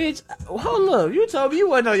like, bitch, hold up. You told me you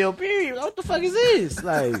wasn't on your period. What the fuck is this?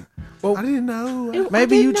 Like, I didn't know.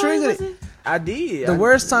 Maybe you triggered it. I did. The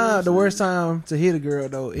worst time to hit a girl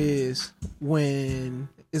though is when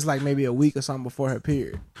it's like maybe a week or something before her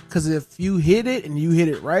period. Because if you hit it and you hit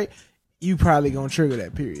it right, you probably gonna trigger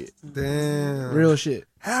that period. Damn. Real shit.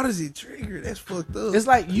 How does it trigger? That's fucked up. It's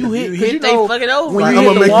like you hit. You 'cause hit, they fuck it over. when like, you I'm hit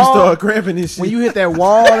gonna the make wall, you start cramping this shit. when you hit that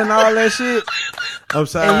wall and all that shit, I'm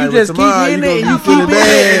sorry. and you but just keep tomorrow hitting it, and gonna you be keep feeling hitting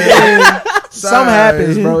it, bad. and then something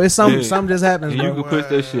happens, bro. It's Yeah. something just happens, And you bro. can push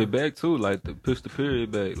that shit back too, like push the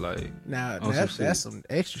period back, like. Now on some shit. that's some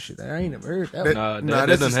extra shit. I ain't never heard that. That- One. Nah,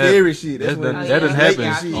 that's the doesn't scary happen. shit. That That's doesn't what- that doesn't Yeah,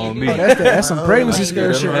 happen yeah. on Oh, me. that's some pregnancy Yeah, scare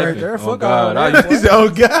that shit don't right happen. there. Oh, Fuck God, all I that. He said, "Oh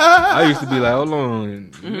God, I used to be like, hold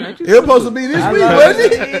on. it was supposed to be this week,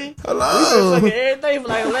 wasn't it? Hello." Fucking everything for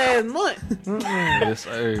like last month. Yes,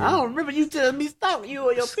 sir. I don't remember you telling me stop you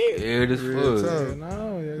on your period. Scared as Real fuck. talk.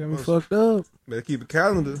 No, you got me fucked up. Better keep a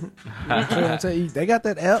calendar. I'm trying to tell you, they got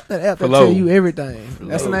that app that Flow. tell you everything.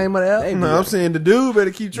 That's the Flow. name of the app. No, I'm saying the dude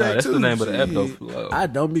better keep Nah, track that's too. the name of the app though. Shit. Flow. I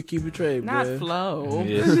don't be keeping track, Not bro. flow.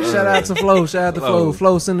 Yes, sir. Shout out to Flo. Shout out to Flo. Flow.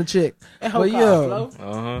 Flo send a check. That whole But call, yeah, Flo.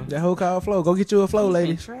 Uh-huh. that whole call Flo. Go get you a Flo, Keeping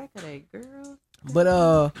lady. track of that girl.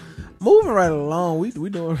 But moving right along, we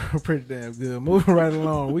doing pretty damn good. Moving right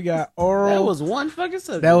along, we got oral. That was one fucking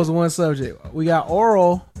subject. That was one subject. We got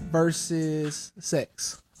oral versus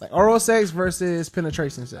sex. Like oral sex versus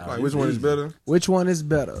penetration sex. Like, which one is better? Which one is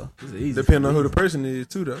better? Depending on who the person is,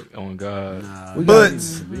 too, though. Oh my God. We But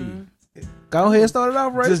Go ahead, start it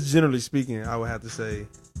off, right? just generally speaking, I would have to say,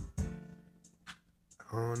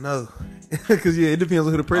 I don't know, because yeah, it depends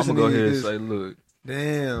on who the I'm person gonna go ahead and is. say, look.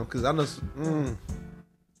 Damn, because I know.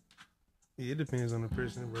 Yeah, it depends on the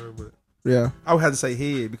person, bro. But Yeah. I would have to say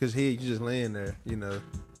head because head, you just laying there, you know,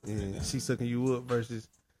 and she sucking you up versus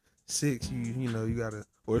sex. You know, you gotta.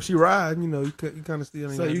 Or if she ride, you know, you kind of still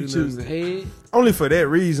ain't So gotta you do choose nothing. head? Only for that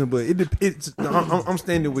reason, but I'm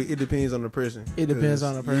standing with it depends on the person. It depends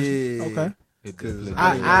on the person. Yeah. Okay. It Cause definitely-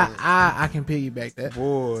 I can piggyback that.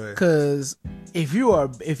 Boy. Cause if your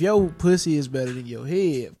pussy is better than your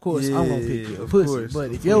head, of course I'm gonna pick Yeah, your of pussy. course,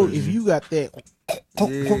 But of if you got that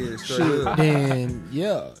Yeah, straight shit, up. then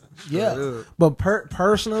yeah. Straight up. But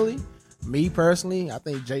personally, I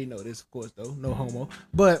think Jay know this, of course, though. No homo.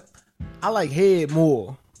 But I like head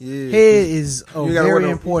more. Yeah. Head is a You gotta wear very no,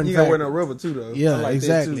 important You gotta wear factor. no rubber too, though. I Yeah, like that,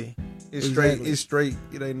 exactly. too. It's straight. Exactly. It's straight.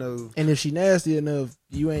 It ain't no. And if she nasty enough,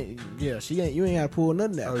 you ain't gotta pull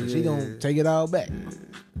nothing out. Oh, 'Cause she yeah. gonna take it all back.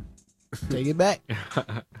 Take it back.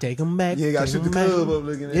 Take them back. You ain't got to take shoot the 'em back. club up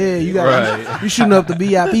looking at. Yeah, it. you got Right. you shooting up the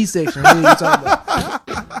VIP section. What you talking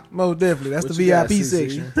about? Most definitely, that's What the you got, VIP CC?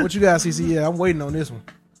 section. What you got, CC? Yeah, I'm waiting on this one.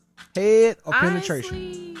 Head or penetration?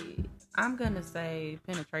 Honestly, I'm gonna say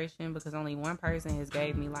penetration because only one person has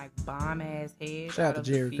gave me like bomb ass head. Shout out out to of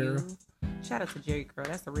the Jerry few. Curl. Shout out to Jerry Curl.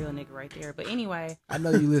 That's a real nigga right there. But anyway, I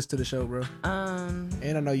know you listen to the show, bro, um,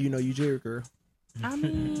 and I know you Jerry Curl. I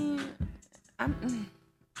mean, I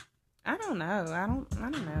don't know. I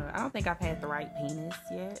don't know. I don't think I've had the right penis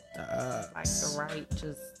yet. Like the right,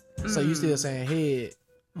 just So you still saying head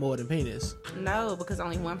more than penis? No, because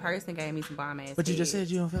only one person gave me some bomb ass. But you just head.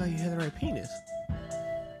 said you don't feel like you had the right penis.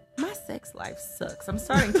 My sex life sucks. I'm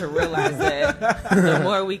starting to realize that the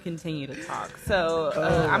more we continue to talk. So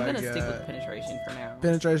I'm my gonna stick God. with penetration for now.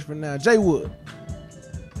 Penetration for now. Jay Wood.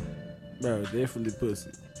 Bro, definitely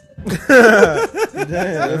pussy.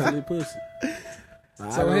 Definitely pussy.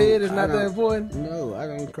 So head is not that important? No, I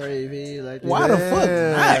don't crave head like that. Why the fuck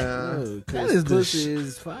not? No, That cause is the pussy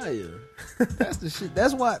is fire. That's the shit.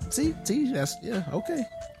 That's why. See, that's yeah. Okay.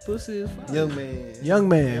 Pussy is fire. Young man. Young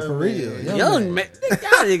man, for Young real. man. Young man,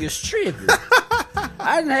 y'all niggas tripping.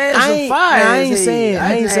 I done had I some ain't- fire. I ain't saying-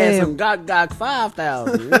 I ain't done saying- had some Gok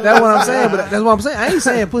 5,000. That's what I'm saying. But that's what I'm saying. I ain't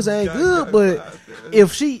saying pussy ain't good, but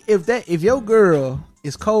if your girl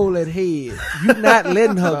is cold at head, you not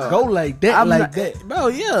letting her go like that, I'm like not, that. bro.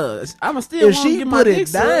 Yeah, I'm still. If she get my put dick it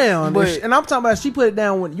sucked, down, but and I'm talking about she put it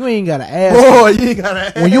down when you ain't gotta ask. Boy, you ain't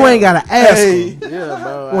gotta. When you ain't gotta ask Hey. her. yeah,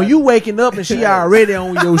 bro. When you waking up and she already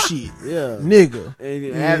on your shit, yeah, nigga.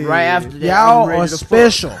 and right after that, Y'all I'm ready are to fuck.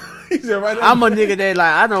 special. He said right I'm a nigga that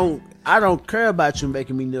like I don't care about you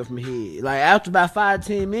making me nut from head. Like after about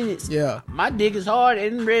 5-10 minutes, Yeah. my dick is hard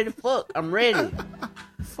and ready to fuck. I'm ready.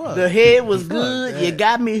 Fuck. The head was good. that. You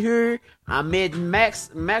got me here. I'm at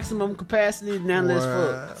maximum capacity. Now let's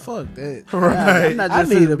fuck. Fuck that. Right. I'm not I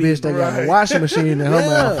just need finna a be- bitch that got a right. washing machine in her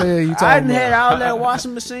mouth. Hell, you I talking done had about? all that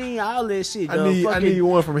washing machine, all that shit. I dog. need Fucking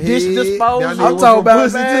one from head. dish disposal. I need I'm one talking from about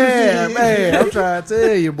pussy too, man, shit. man. I'm trying to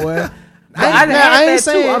tell you, boy. I done had I that ain't too.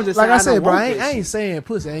 saying, I'm just like saying I I said, don't bro. want I that ain't saying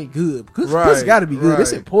pussy ain't good. Pussy Right, got to be good.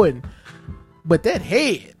 It's right. important. But that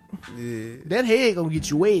head, Yeah. that head gonna get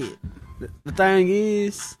you wet. The thing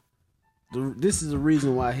is, this is the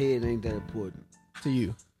reason why head ain't that important. To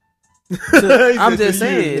you, I'm just to you.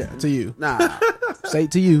 saying. to you, Nah, say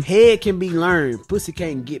to you. head can be learned. Pussy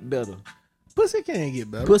can't get better. Pussy can't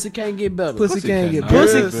get better. Pussy can't get better. Pussy can't get cannot.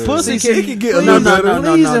 better. Pussy, pussy See, can see, get a please, little better.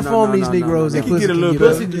 Please inform these Negroes that It can pussy get a little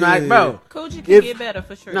better. Pussy do not, Yeah. bro. Coochie can If- get better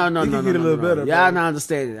for sure. No, It can get a little better, Y'all bro. not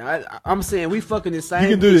understanding. I'm saying we fucking the same. You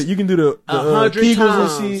can do that. You can do the 100 Kegels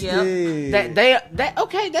times. and shit. Yep. Yeah. That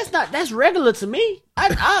okay. That's regular to me.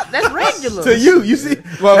 That's regular. To you see.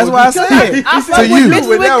 Well, That's why I said I to fuck with you. bitches with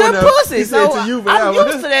With that one, good though. pussy, He said so to you for I'm that one.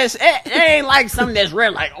 used to that. It ain't like something that's rare.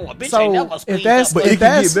 Like, oh, a bitch ain't never So squeezed if that's up. But if it can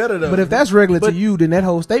that's get better, though. but if that's regular But- to you, then that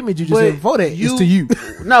whole statement you just but said before that is to you.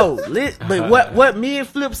 No, but what me and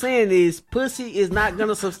Flip saying is pussy is not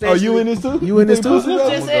gonna Oh, substantially. you in this too? You in this think too? pussy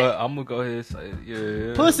Just better? say- I'm gonna go ahead and say,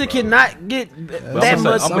 yeah. Pussy bro. cannot get But that I'ma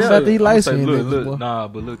much say- I'ma I'm say- about these I'ma light say, skinned look, niggas, look, boy. nah,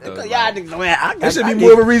 but look though. Y'all like, niggas, man, That should be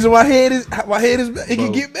more of a reason why head is. It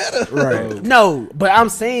can Bro. get better. Right. No, but I'm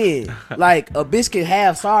saying like a bitch can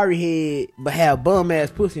have sorry head but have bum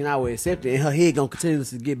ass pussy and I would accept it and her head gonna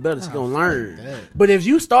continuously get better. She gonna learn. But if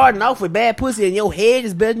you starting off with bad pussy and your head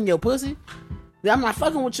is better than your pussy, then I'm not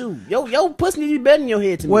fucking with you. Your pussy need to be better than your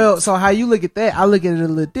head to me. Well, so how you look at that, I look at it a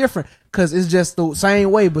little different. Cause it's just the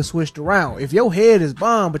same way but switched around. If your head is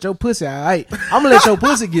bomb but your pussy alright, I'm gonna let your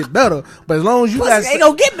pussy get better. But as long as you pussy got ain't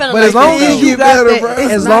gonna get better. but as like long that. as you Get got better, that, bro.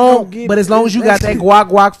 as It's not long, gonna get- but as long as you got that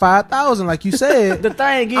guac 5,000, like you said, The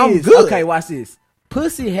thing I'm is, good. okay, watch this.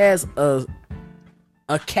 Pussy has a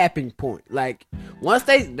capping point. Like once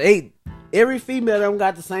they every female don't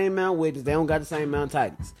got the same amount of wedges, they don't got the same amount of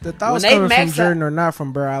tightness. the thoughts When they coming from max out- Jordan are not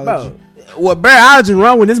from biology. Bro, what biology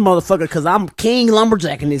wrong with this motherfucker? Because I'm king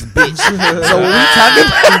lumberjack in this bitch. So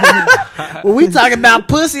when we talking about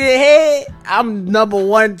pussy and head, I'm number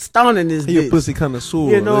one stone in this He a bitch. pussy connoisseur.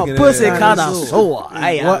 You know, looking pussy at- kind of sore.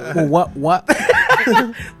 Hey, What?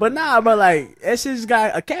 but nah, but like that shit just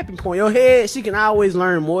got a capping point. Your head, she can always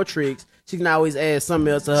learn more tricks. She can always add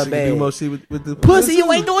something else to her She can do more bag. shit with the Pussy, you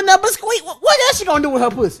ain't doing nothing but squeak. What else she gonna do with her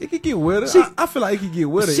pussy? It could get wetter. She- I feel like it could get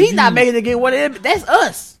wetter. She if not you- making it get whatever. That's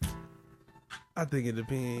us. I think it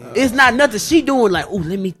depends. It's not nothing she doing like, oh,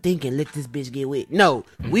 let me think and let this bitch get wet. No,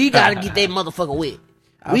 we gotta get that motherfucker wet.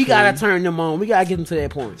 We gotta turn them on. We gotta get them to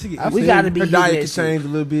that point. She get- We gotta be her hitting diet that can shit. change a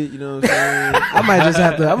little bit. You know what I'm saying? I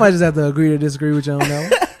might just have to agree to disagree with you on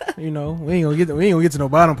that one. You know, we ain't gonna get to no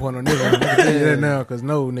bottom point on this one. I can tell you that now, cause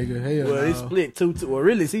no nigga, hell Well, no. they split 2-2. Well,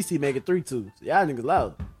 really, CC make it 3-2. Y'all niggas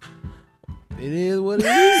loud. It is what it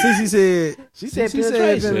is. Cece said, She said She said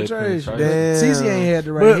penetration. penetration. Damn. Cece ain't had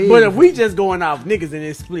the right But, head. but if we just going off niggas and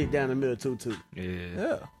it's split down the middle 2-2. Yeah.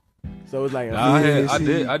 yeah. So it's like, Nah, I Yeah, did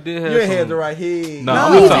have you ain't some, had the right head. Nah, no,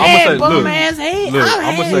 I'm he's gonna had say, bum look, ass head. look, I'm I'm gonna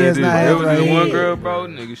had- say He's this. not There was right the one head. girl, bro,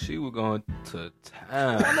 nigga, she was going to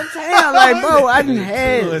town. Damn, like, bro, I done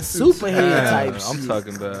had super head type I'm shit.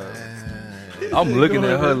 talking about. I'm looking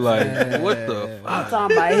at her like, what the I'm fuck?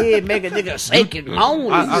 talking about head make a nigga shake and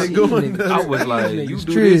moan. I and shit. I was like, you Niggas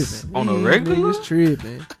do this tripping. on a These regular? Niggas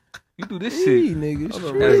tripping. You do this These shit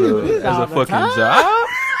niggas. as a fucking job.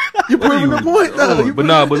 You proving the point though. But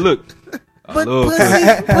nah, but look. I love pussy.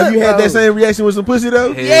 Have you had that same reaction with some pussy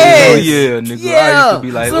though? Hell Yes. yeah, nigga. I Yeah. used to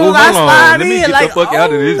be like, Soon oh, as I hold on. slide Let me in, get like, the fuck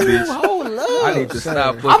out of this bitch. Hold up. I need to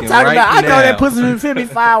stop fucking I'm talking right about. I know now. that pussy been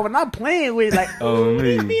 55 when I'm playing with it, like. On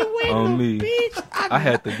me. waiting On me. Bitch. I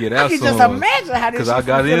had to get I out can just some. imagine how this Because shit I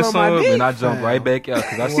got feel in on my some dick. and I jumped right back out.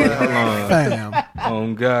 Because I said, hold on. Fam,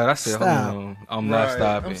 Oh, God. I said, Stop. hold on. I'm not Right.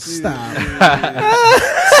 stopping. stop.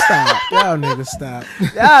 Stop. Y'all niggas stop.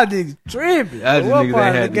 Y'all niggas tripping. Y'all What niggas part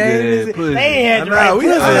ain't of had the to get game is that it? pussy. They ain't had the Nah, right we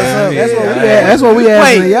pussy. had- That's what we Yeah. had. That's what we Wait,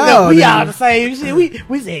 asking no, y'all. we niggas. all the same shit.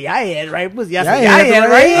 We said y'all had the right pussy. Y'all Y'all said y'all ain't had had the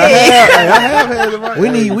the right right- head. I have had the right. We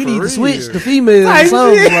need For to switch real. the females or Type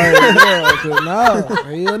something. shit. Like, yeah, 'cause no,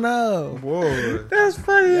 hell no. Boy. That's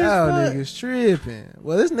funny Y'all as fuck. niggas tripping.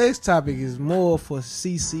 Well, this next topic is more for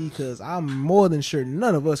CC because I'm more than sure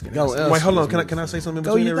none of us can Go, answer. Wait, hold on. Can I say something in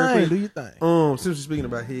Go between your that real thing. quick? Do your thing. Since we're speaking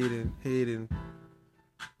about head and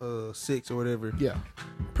sex or whatever. Yeah.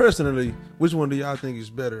 Personally, which one do y'all think is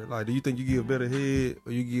better? Like, do you think you give better head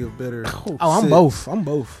or you give better? Oh, I'm sex? both. I'm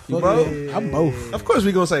both. You Fuck both? yeah, I'm both. Of course,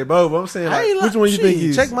 we gonna say both. But I'm saying, I like, ain't which one you shit, think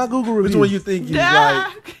is? Check my Google review. Which one you think is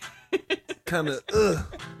like kind of the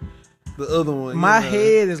other one? My you know?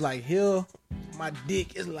 head is like here. My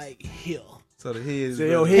dick is like here. So the head is So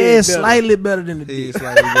your better. head- Head better. slightly better than the Head dick.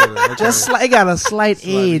 slightly better. Okay. Just it got a slight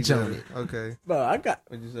Slightly edge on better. it. Okay. Bro, I got.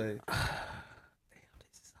 What'd you say?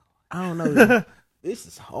 I don't know. This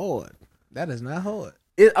is hard. That is not hard.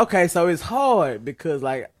 Okay, so it's hard because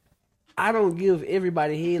like I don't give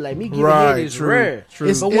everybody head. Like me giving Right, head is true, rare.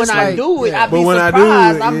 true. But when It's I like- do it, yeah. I be But when I do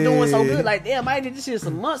surprised it, I'm doing so yeah. good. Like damn, I did this shit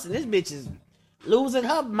some months and this bitch is losing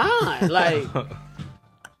her mind. Like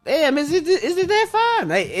damn, is it that fine?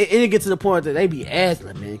 Like it get to the point that they be asking,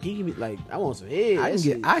 like, man, can you give me like I want some head?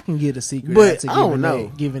 I can get a secret, But to I don't giving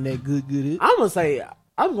know. giving that good hit. I'm gonna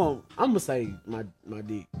say my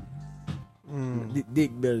dick.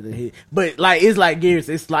 Dick better than head, but like it's like Garrett's,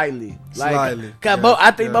 it's slightly, like, Slightly. 'cause Yeah,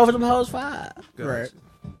 I think yeah. both of them hoes fine. Right.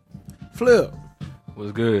 Flip.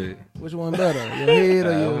 What's good? Which one better, your head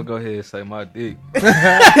or I'm your? gonna go ahead and say my dick. He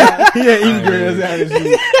ain't eating Hey. girls out of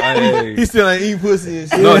shit. Hey. He still ain't eating pussy and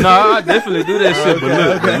shit. No, I definitely do that shit.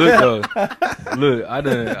 But look, I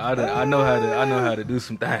know how to do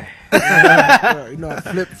some things. You know,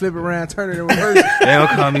 flip around, turn it in reverse. They don't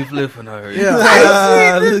call me flipping her.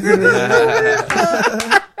 Yeah. Look at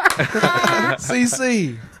that.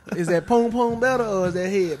 CC, is that poom poom better or is that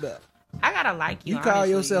head better? I gotta like you. You call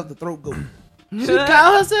honestly. yourself the throat goat. She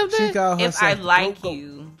call herself She that. call herself If I the like throat goat.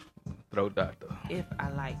 you, Throat doctor. if I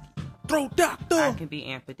like you, Throat I doctor. can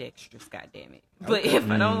be ambidextrous. Goddamn it! But if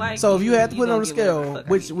I don't like, So if you had to put it on gonna the get whatever scale, the fuck I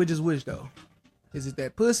which need. is which though? Is it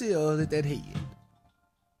that pussy or is it that head?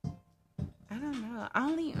 I don't know.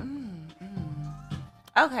 Only.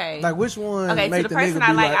 Okay. Like which one? Okay, make to the nigga person be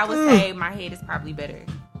I like, I would "Mm." say my head is probably better.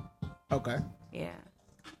 Okay, Yeah.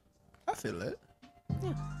 I feel that.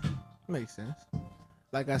 Yeah. Makes sense.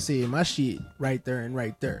 Like I said, my shit right there and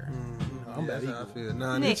right there. I'm That's about how I equal. feel.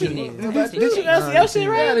 9 and Nick, 10. Nick, Did you answer your shit Yeah,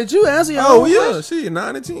 right? did you answer your Oh own yeah, question? shit,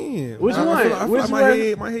 9 and 10. Which I one? feel like Which my one?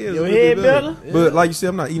 head, my head, is Your a little head bit better? But like you said,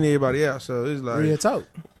 I'm not eating everybody out, so it's like Real talk.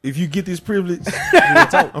 if you get this privilege,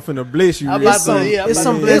 I'm finna bless you. I'm real about It's some, to- yeah, I'm it's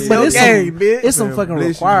about some, to- it's, but no it's game, some, bitch. it's some Man, fucking bless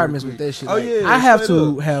you requirements real with that shit. Oh, Like, yeah, I have straight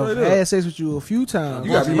to up, have straight up. had sex with you a few times.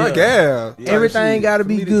 You gotta be Yeah. my gal. Everything got to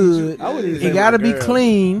be good. I wouldn't even It say got to my be girl.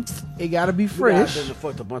 clean. It got to be fresh. I've been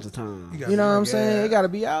fucked a bunch of times. You know what I'm saying? It got to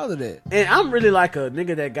be all of that. And I'm really like a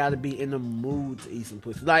nigga that gotta be in the mood to eat some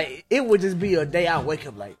pussy. Like it would just be a day I wake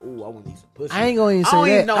up like, ooh, I want to eat some pussy. I ain't going to I don't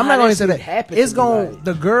say even that. know I'm how not going to that say shit that. happened It's to me, going like-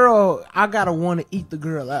 the girl. I gotta want to eat the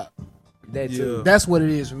girl out. that too. Yeah. That's what it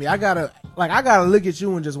is for me. I gotta look at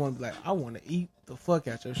you and just want to be like, I want to eat the fuck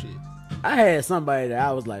out your shit. I had somebody that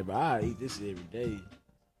I was like, bro, I eat this shit every day.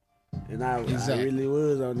 And I Exactly. really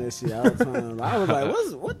was on that shit all the time. I was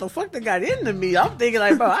like, what the fuck that got into me? I'm thinking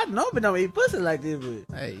like, bro, I know but don't eat pussy like this,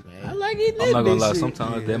 but Hey I man, like eating I'm this not gonna bitch lie. shit.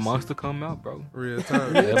 Sometimes Yeah, that monster come out, bro. Real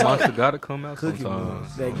time. That monster gotta come out Cookie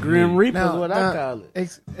sometimes. That Grim Reaper is what I now, call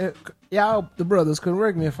it. y'all, the brothers,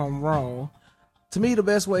 correct me if I'm wrong. To me, the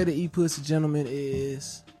best way to eat pussy, gentlemen,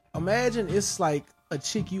 is imagine it's like a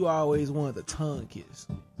chick you always wanted to tongue kiss,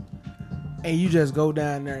 and you just go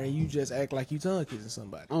down there and you just act like you tongue kissing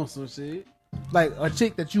somebody, On some shit. like a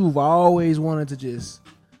chick that you've always wanted to just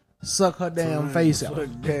suck her damn face out. Fuck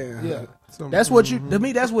damn. Yeah, Some- that's what you. To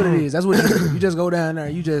me, that's what it is. That's what you do. You just go down there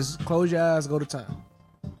and you just close your eyes, go to town.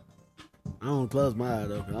 I don't close my eyes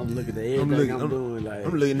though. 'Cause I'm looking at everything I'm doing. Like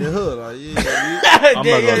I'm looking at her like, yeah. I'm not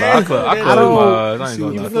gonna lie. I close my eyes. I ain't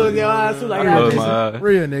gonna You lie. close your eyes too, like I close my eyes.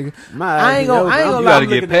 Real nigga. my I ain't gonna You lie. gotta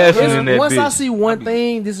get passion in that Once I bitch. see one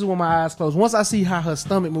thing, this is when my eyes close. Once I see how her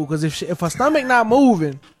stomach move, because if her stomach not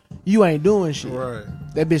moving, you ain't doing shit. Right.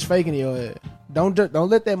 That bitch faking your head. Don't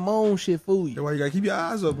let that moan shit fool That's you. why you gotta keep your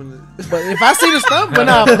eyes open. But if I see the stomach, but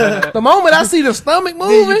now the moment I see the stomach you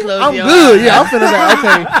moving, close I'm your good. eyes. Yeah, I'm finna say,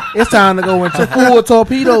 okay, it's time to go into full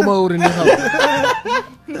torpedo mode in this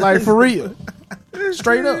hole. Like for real,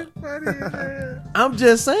 straight up. I'm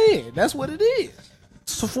just saying, that's what it is.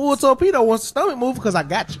 So full torpedo once the stomach move because I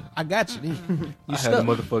got you. I got you. You I had the stuck.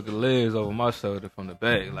 motherfucking legs over my shoulder from the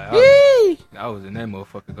back. Like Yee. I was in that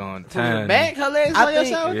motherfucker going to From town. the back, her legs I on your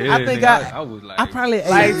think- shoulder. Yeah, I think nigga, I was like, I probably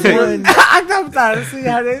Like ate one. I'm trying to see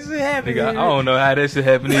how that shit happen. nigga, I don't know how that shit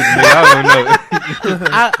happened either. Nigga, I don't know.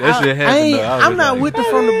 That shit happened, though. I was I'm not like- with the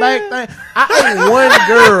from the back thing.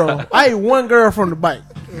 I ate one girl from the bike.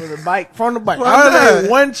 With a bike. From the bike. Why I not? ate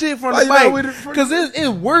one chick from Why the you not bike with it from- because it's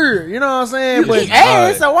weird. You know what I'm saying? But Eat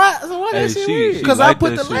ass, so why that Hey, shit she- weird? she- because I like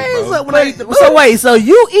put that the shit, legs bro. up when I eat the So wait, so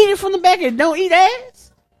you eat it from the back and don't eat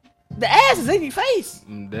ass? The ass is in your face.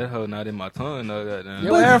 That hoe not in my tongue though. Goddamn.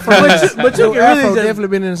 Your afro, but you your can really afro just- definitely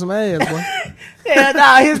been in some ass, boy. Yeah,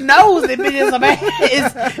 nah, his nose is been in some ass.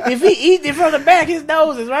 If he eat it from the back, his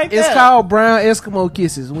nose is right there. It's called brown Eskimo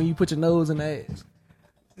kisses when you put your nose in the ass.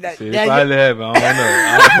 That, Shit, that- it probably happened. I don't know.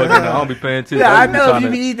 I don't fucking know. I don't be paying attention. yeah, I be know if tryna- you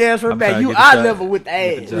be eating ass from the I'm back, tryna you get the eye job- level with the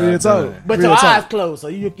get ass. the Real job talk. done. But Real your talk. eyes closed, so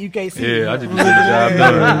you can't see. Yeah, I it. just be getting the job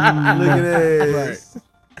done. Look at that.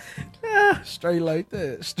 Straight like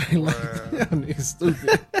that. Straight like that. Y'all niggas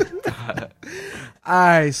stupid. All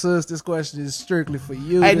right, sis, this question is strictly for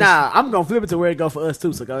you. Hey, This- nah, I'm gonna flip it to where it go for us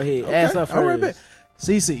too. So go ahead, ask her first. All right, bet.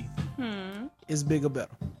 CC, is bigger better?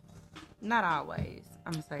 Not always.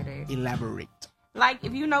 I'm gonna say that. Elaborate. Like,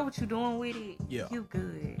 if you know what you're doing with it, Yeah. you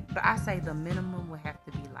good. But I say the minimum would have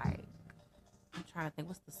to be like, I'm trying to think,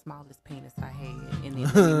 what's the smallest penis I had? And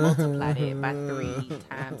then we multiply that by 3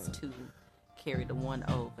 times 2, carry the 1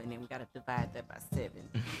 over, and then we got to divide that by 7.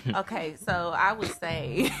 Okay, so I would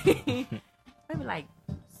say maybe like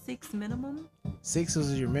 6 minimum. 6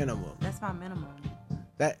 is your minimum. That's my minimum.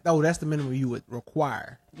 That's the minimum you would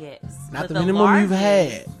require. Yes. Not But the minimum you've largest-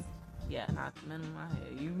 had. Yeah, not the minimum I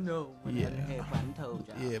had. You know when Yeah. I done had one told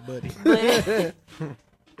y'all. Yeah, buddy. But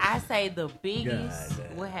I say the biggest God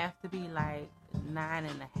damn. would have to be like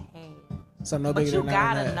 9.5. So no But bigger you than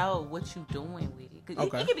gotta 9.5. know what you doing with it. 'Cause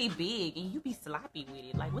Okay. it can be big and you be sloppy with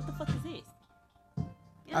it. Like, what the fuck is this? You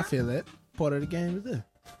I know? feel that. Part of the game is there.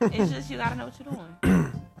 It's just you gotta know what you're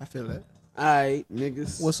doing. I feel that. All right,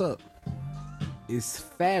 niggas. What's up? Is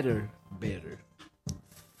fatter better?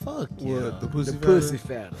 Fuck yeah. What, the pussy The fatter? pussy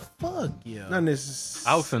fatter. Fuck yeah. Not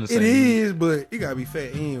necessarily. I was finna say It is, but it gotta be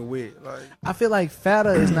fat and wet. Like, I feel like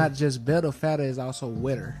fatter is not just better. Fatter is also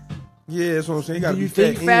wetter. yeah, that's what I'm saying. It gotta Do you be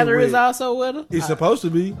think fat fatter and is wet. also wetter? It's supposed to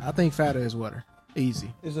be. I think fatter is wetter.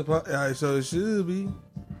 Easy. It's supposed. Alright, so it should be.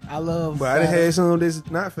 I love. But I done fatter. had some that's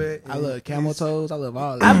not fat. I love camel toes. I love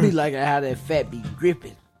all I that. be liking how that fat be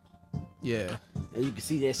gripping. Yeah. And you can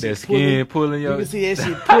see that shit that skin pulling You your. can see that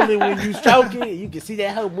shit pulling when you stroking it. You can see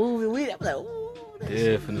that hoe moving with it. I'm like, ooh, that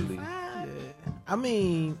shit Definitely. fine. I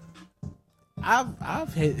mean,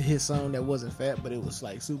 I've hit some that wasn't fat, but it was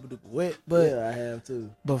like super duper wet. But Yeah, I have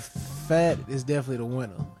too. but fat is definitely the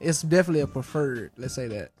winner. It's definitely a preferred. Let's say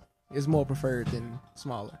that it's more preferred than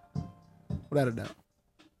smaller, without a doubt.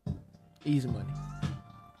 Easy money.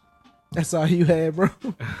 That's all you had, bro.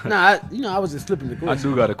 Nah, I was just flipping the I question.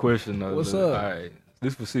 do got a question though. What's look. up? All right,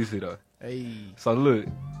 this for CC though. Hey, So look,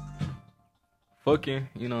 fucking,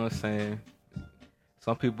 you know what I'm saying?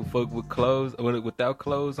 Some people fuck with clothes, without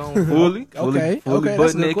clothes on, fully, okay, fully okay. butt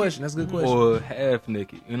That's a good naked, question. That's a good question. or half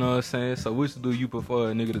naked. You know what I'm saying? So which do you prefer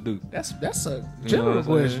a nigga to do? That's a You know general what I'm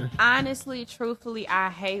saying? question. Honestly, truthfully, I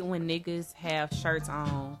hate when niggas have shirts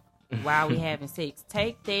on while we having sex.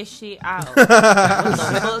 Take that shit out. What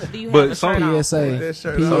the fuck do you But have a some shirt on? PSA. That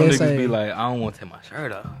shirt Some on. PSA. niggas be like, I don't want to take my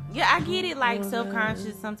shirt off. Yeah, I get it. Like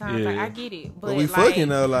self-conscious sometimes. Like, Yeah. I get it. But, But we like, fucking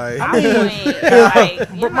though, like. I went, like,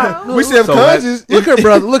 you know. we self-conscious. Look her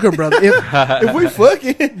brother. Look her brother. If we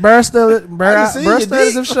fucking. Burst studies your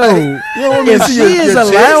have dick. showed. You don't want me If to she see your is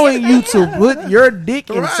chest. allowing you to put your dick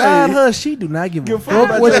inside Right. her, she do not give a Give a fuck fuck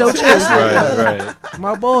about what your your chest chest. is. Right.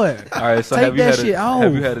 My boy. All right. So Take have you that had shit off.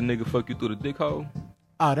 have you had a nigga fuck you through the dick hole?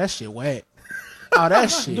 Oh, that shit whack. Oh,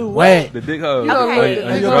 that shit whack. The dick hole. Okay.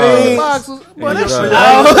 Like, You your gonna drawers. Boxes. Boy, And that your shit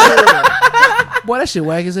drawers. whack. Boy, that shit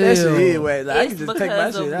whack as hell. That shit is whack. Like, I It's can just take my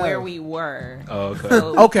because of shit out. where we were. Oh, okay.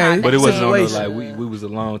 So Okay. kinda But it wasn't on no, Situation. like we was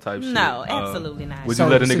alone type shit. No, absolutely not. Would So, you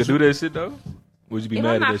let a since nigga do that shit though? Would you be If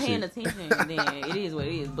mad I'm at not that paying shit? attention, then it is what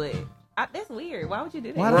it is. But that's weird. Why would you do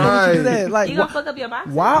that? Why the fuck would you do Right. that? Like, You gonna fuck up your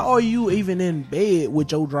boxers? why are you even in bed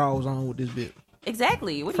with your drawers on with this bitch?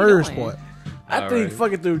 Exactly. What are First you doing? part. I think Alright.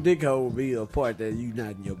 fucking through dick hole would be a part that you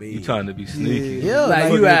not in your bed. You trying to be sneaky? Yeah, like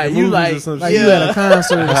like, you at out, the you movies like, or some like shit. you at a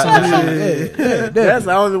concert or something. Yeah. That's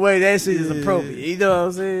the only way that shit is appropriate. You know what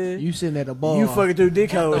I'm saying? You sitting at the bar. You fucking through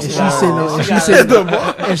dick hole. and shit. she sitting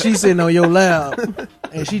on, and she sitting on your lap,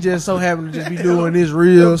 and she just so happened to just be doing this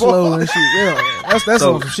real slow and shit. Yeah, that's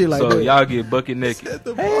So, on some shit like so that. y'all get bucket naked.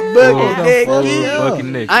 Bucket the dick. fuck Yeah. Bucket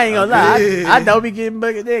naked. I ain't gonna lie. I don't be getting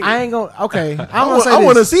bucket dick. I ain't gonna. Okay, I'm I gonna say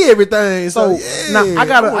want to this. see everything. So, So yeah. now I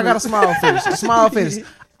got a smile face. A smile face.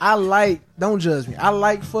 I like. Don't judge me. I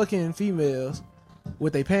like fucking females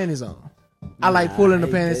with their panties on. I like pulling the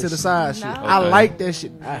hate panties that to the shit. side. Shit. No. I Okay. like that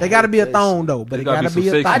shit. I They gotta hate be a that thong though, but There it gotta gotta be be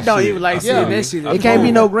a some thong. I don't shit. even like I seeing feel that you. shit. It can't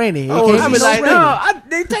be no granny. It Oh, can't I be be no like, no, granny.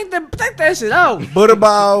 they take that shit out.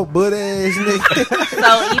 Butterball, butt ass nigga.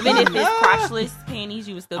 So even if it's crotchless panties,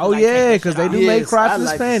 you would still. Be Oh like, yeah, take because that they shit do off. make Yes, I crotchless like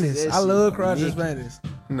to see panties. that I shit. love crotchless Yeah. panties.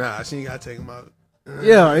 Nah, she ain't got to take them out.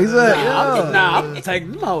 Yeah, exactly. Yeah. I'm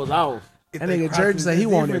taking them hoes off. That nigga Jerk said he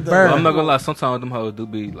wanted But burn. I'm not gonna lie. Sometimes them hoes do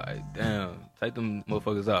be like, damn, take them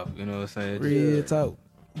motherfuckers off. You know what I'm saying? Real talk.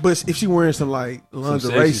 But if she wearing some like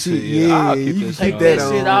lingerie sexy shit, shit, yeah, I'll yeah, keep you that can shit keep on. that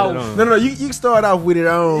That shit on. off. No, you can start off with it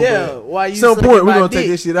on. Yeah, but why you some sucking point we're my gonna take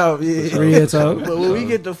dick? this shit off. Yeah. Real talk. But when we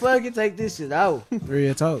get to fucking, take this shit out.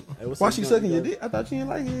 Real talk. Hey, what's Why up, she young sucking your girl? dick? I thought she didn't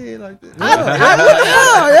like head like that.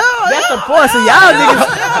 That's the point. So y'all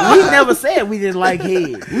niggas, we never said we didn't like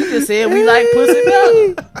head. We just said we like pussy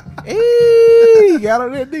better. Hey, got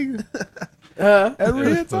on that nigga. That's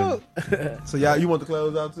Real talk. So y'all, you want the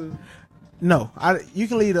clothes out too? No, you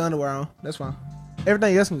can leave the underwear on. That's fine.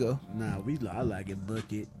 Everything else can go. Nah, I like it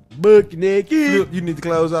bucket naked. You need the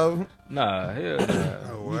clothes off. Nah, hell nah.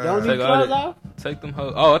 Oh, You wow. don't need Take all clothes that- off. Take them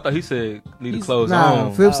hoes. Oh, I thought he said leave the clothes Nah,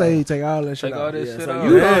 on. Flip say he take all that shit Take all off. that Yeah, shit so off. you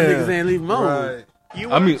know Damn. niggas ain't leave them on. Right. You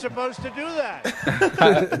I weren't mean- supposed to do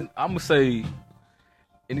that. I'm gonna say,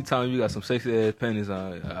 anytime you got some sexy ass panties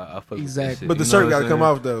on, I fuck with that Exactly. shit. But the You know shirt what gotta I'm come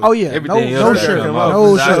saying? off though. Oh yeah, Everything no else shirt, gotta come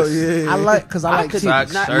no off. shirt. Yeah. I like because I like Socks,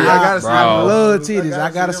 titties. shirt, I gotta see bro. I love I titties. I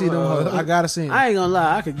gotta gotta see see them. them, hoes. I gotta see them. I ain't gonna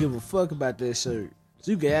lie, I could give a fuck about that shirt. So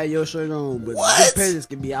you can have your shirt on, but What? the panties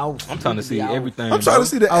can be off. I'm trying to It can see be off. everything. I'm trying bro. to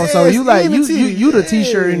see the Oh, ass. so you like and you the you the titties.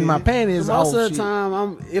 t-shirt in my Yeah. panties? Most Oh, of the shit.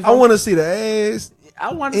 time, if I want to see the ass.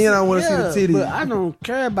 I want and I wanna see the titties. but I don't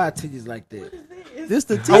care about titties like that. This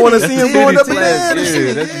the I want to titties. see That's him the going titty up in flag. there.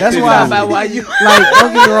 Yeah, that's That's the why titty I'm About flag. why you Like,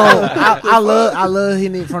 don't get me wrong. I love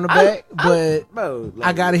hitting it from the back, but bro?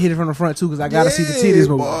 I gotta hit it from the front too because I gotta see the titties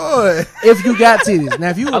move. boy. If you got titties, now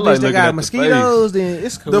if you a I bitch like that looking got at the mosquitoes, then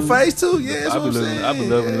it's cool. The face too. Yeah, that's I what be I'm loving- saying. I be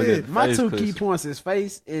loving looking at the My face, two 'cause- key points is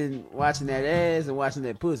face and watching that ass and watching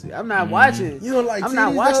that pussy. I'm not watching. You don't like I'm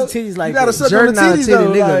not titties, watching though? titties like You gotta that. suck Jerk on the not a titties titty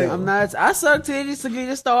though. nigga, Like, I'm not. I suck titties to get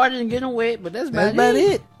it started and get them wet, but that's about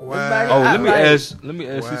it. Wow. That's Oh, about it. let me Like,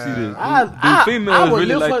 ask you Wow. this. I Do females would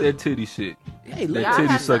really lift like her- that titty shit? Hey, look, That Y'all titty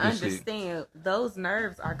have to sucking shit. understand those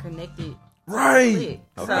nerves are connected. Right. Split.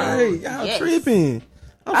 So, Right. Y'all yes. tripping.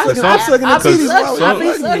 I I'm do- sucking I the be titties. sucking- while I be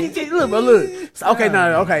I'm sucking titties. Look, but look. So, okay,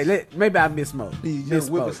 no, okay. Maybe I misspoke. Just Misspoke.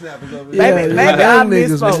 whippersnappers over Yeah, there. Maybe I young niggas,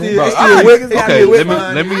 misspoke. man. Bro, It's I still be- whip- it's gotta okay, be let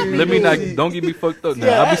whip- me not. Don't get me fucked up now.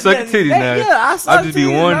 Yeah, I be sucking titties now. yeah, I suck I just be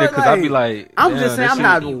titties, wondering bro, because I be like, I'm damn, just saying, that I'm shit-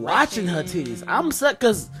 not be watching her rushing. titties. I'm suck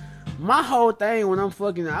because my whole thing when I'm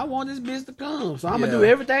fucking, I want this bitch to come. So I'm gonna Yeah. do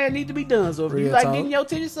everything that need to be done. So if you Real like talk. getting your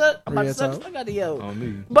titties sucked, I'm about Real to suck talk. the fuck out of yo. on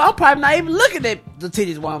me. But I'm probably not even looking at the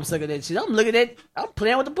titties while I'm sucking that shit. I'm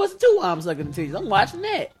playing with the pussy too while I'm sucking the titties. I'm watching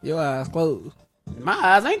that. Your eyes closed. My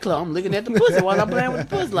eyes ain't closed. I'm looking at the pussy while I'm playing with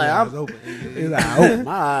the pussy. Like Eyes I'm, open. It's like, oh,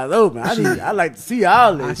 my eyes open. I like to see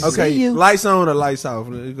all this. Okay, See you. lights on or lights off?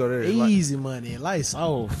 Let's go there. easy money, lights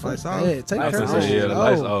off. Lights off? Yeah, take I Lights her was on. gonna say, yeah, the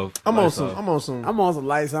lights off. I'm on Lights some. off. I'm on some. I'm on some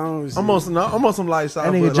lights on. shit. I'm on some. No, I'm on some lights off.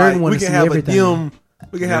 That nigga but, Jordan like, wanna we can see have everything. a dim.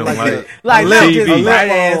 We can have Yeah, like like- like a not lamp, just a a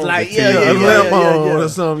lamp ass, on, like the yeah, TV. yeah, a yeah, lamp yeah, on yeah. or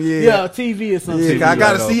something. Yeah, Yeah, TV or something. Yeah, 'cause I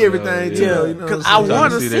gotta light see off, everything yeah. too. Yeah, You know because what I I'm saying?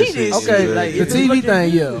 want to see see that shit. this. Okay, shit. Like, the it's TV looking thing,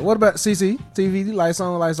 good. yeah. What about CC? TV lights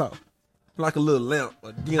on, lights off. Like a little lamp,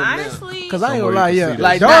 a dim lamp. Honestly, Cause I ain't Somewhere gonna lie, you can yeah. see that.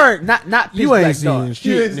 Like dark. not pitch You black ain't seeing dark.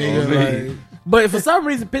 shit, On nigga. me. Like, But for some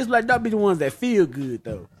reason, pitch black dark be the ones that feel good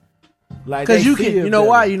though. Like Cause they you can, feel you know better.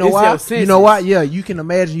 why? You know It's why? your You senses. know why? Yeah, you can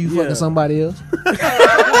imagine you Yeah. fucking somebody else.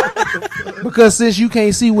 Because since you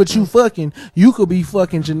can't see what you fucking, you could be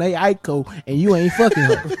fucking Janae Aiko and you ain't fucking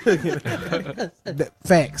her.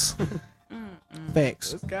 Facts.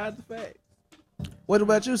 Facts. That's kind of fact. What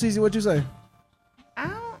about you, Cece? What you say?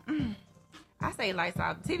 I say lights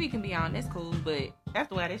off. TV can be on, that's cool, but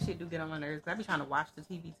after a while, that shit do get on my nerves. I be trying to watch the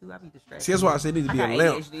TV too. I be distracted. See, that's why I say it needs to be a got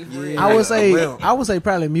lamp. ADHD for real. I would say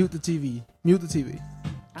probably mute the TV. Mute the TV.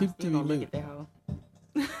 I'm Keep the still TV gonna look mute. at that hoe.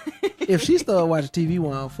 If she start watching TV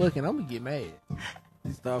while I'm fucking, I'm gonna get mad.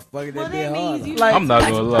 You start fucking Well, that that bit means harder. you Like- I'm not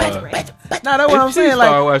gonna lie. Nah, that's what If I'm she saying. start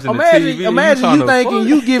Like, watching the imagine TV, you tryna thinking fuck.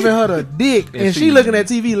 you giving her the dick, And and she she- looking at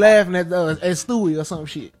TV laughing at Stewie or some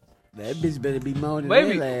shit. That bitch better be moaning.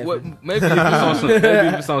 Maybe and what? laughing. Maybe if it's on some. Maybe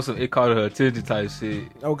if it's on some. It caught her attention type shit.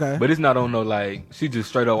 Okay. But it's not on no like. She just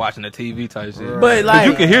straight up watching the TV type shit. But, 'Cause like-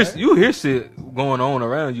 you can hear shit going on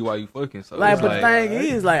around you while you fucking. So Like, it's but the thing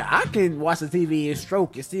is, like, I can watch the TV and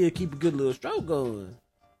stroke and still keep a good little stroke going.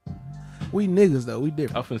 We niggas though, we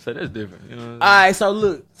different. I'm finna say that's different. You know. What I'm All right, so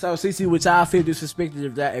look, so CC, would y'all feel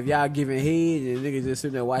disrespected if y'all giving head and niggas just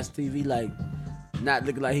sitting there watching TV, like, not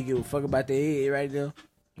looking like he give a fuck about their head right now? saying?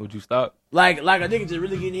 Would you stop? Like a nigga just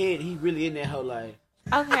really getting head, he really in that whole like.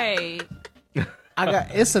 Okay.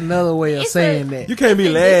 It's another way of It's saying a- that. You can't be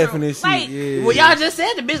It's a laughing and different- shit. like, Yeah. Well, y'all just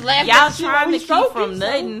said the bitch laughing. Y'all at the shit trying while to we keep stroking, from so-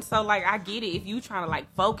 nothing, so like I get it. If you trying to like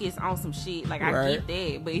focus on some shit, like I Right. get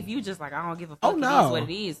that. But if you just like I don't give a fuck, Oh it no! is what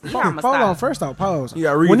it is. Yeah, Hold I'ma on. stop. First off, pause. You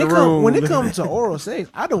gotta read when the it come room. when it comes to oral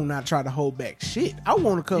sex, I do not try to hold back shit. I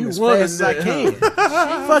want to come You as want fast as I that, can.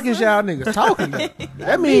 Fuck is y'all niggas talking about?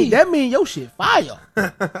 That mean your shit fire.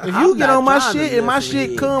 If you I'm get not on my trying to shit and my mess with shit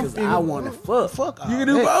it, come, 'cause I wanna fuck. all You can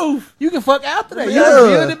do that. both. You can fuck after that. You Yeah. can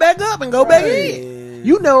build it back up and go back Right. in.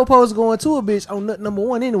 You never supposed to go into a bitch on nut number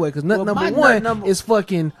one anyway, because nut Well, number my one nut number- is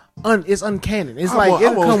fucking it's uncanny. It's I'm like on-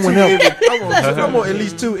 it'll I'm on come two whenever. I want at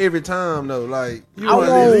least two every time though. Like you I want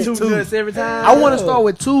want at least Two nuts every time. I want to start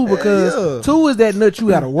with two because yeah. two is that nut you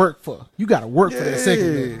got to work for. You got to work for that second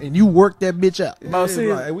Yeah. nut, and you work that bitch out. Bro,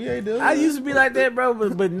 see, like, we ain't doing I that. used to be like that, bro,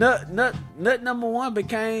 but nut number one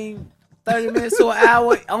became 30 minutes to an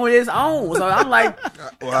hour on its own. So I'm like,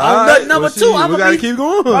 Well, on nut number two, shit, I'm we gonna gotta be, keep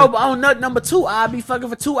going. Bro, but on nut number two, I'll be fucking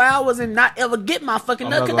for 2 hours and not ever get my fucking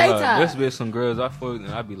I'm nut not because gonna they lie. There's tired. been some girls I fucked and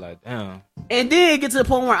I'd be like, damn. And then get to the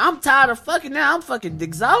point where I'm tired of fucking now. I'm fucking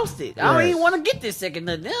exhausted. I don't Right. even want to get this second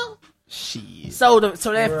nut now. Shit, So that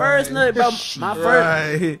first nut, bro, my first,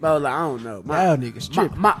 Right. bro, like, I don't know. y'all niggas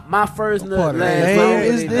tripping. My first nut part of the last game longer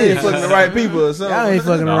is than this. You fucking the right people or something. Y'all ain't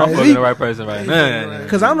fucking No, right. I'm fucking the right person right now.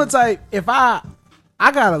 Cause I'm the type, if I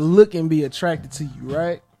gotta look and be attracted to you,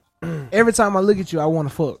 right? Every time I look at you, I want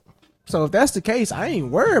to fuck. So if that's the case, I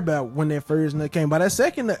ain't worried about when that first nut came. By that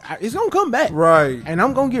second nut, it's gonna come back, Right. and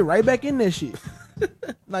I'm gonna get right back in that shit.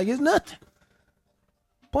 Like it's nothing.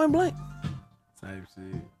 Point blank. Type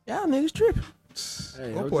shit. Y'all niggas tripping.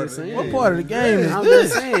 Hey, What I'm part just of it? saying. What part of the game is I'm this?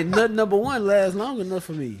 just saying, nut number one lasts long enough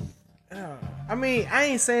for me. I mean, I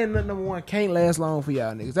ain't saying nut number one can't last long for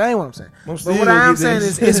y'all niggas. That ain't what I'm saying. I'm But still what gonna I'm get saying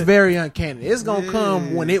this. is, it's very uncanny. It's gonna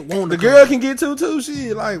come when it want The to. girl can get two too.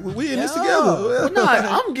 Shit, like we in this Yeah. together. Well, no,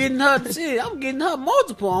 I'm getting her shit. I'm getting her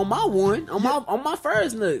multiple on my one, on my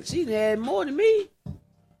first nut. She had more than me.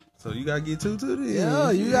 So you gotta get two too. Then.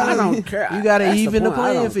 Yeah, you I gotta. don't care. You gotta That's even the point. I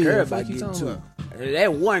playing don't field. care Fuck about you getting talking two. about.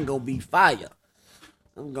 That one gonna be fire.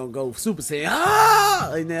 I'm gonna go Super Saiyan.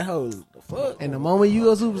 Ah, in that hole. The fuck. And the moment you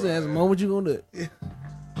go Super Saiyan, that's the moment you gonna do it.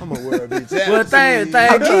 I'm gonna wear a bitch. Well, thing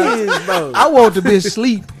is, bro. I want the bitch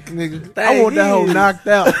sleep, nigga. I want that hoe is- knocked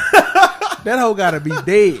out. That hoe gotta be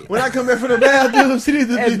dead. When I come back from the bathroom, she needs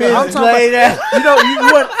to That be bitch I'm talking played out. You know, you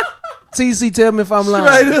want TC? Tell me if I'm lying.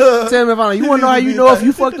 Straight up. Tell me if I'm lying. You want to know how you know if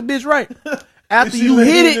you fucked the bitch right? After She you laid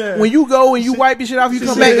hit in it, there. when you go and you wipe your shit off, you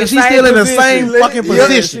come back and she's same still in the position. same fucking Yeah,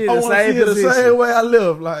 position. I The want to same see her the position. same way I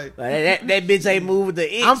live. Like That bitch ain't moved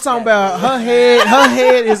the inch. I'm talking about her head. Her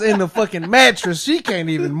head is in the fucking mattress. She can't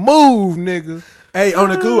even move, nigga. hey, on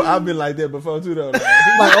the cool, I've been like that before too though. Like,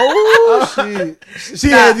 Like, oh shit. she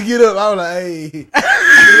had to get up. I was like, hey.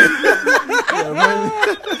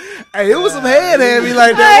 Hey, it was some head heavy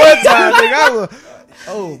like that one time, nigga. I was,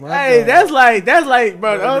 oh my Hey, god. that's like,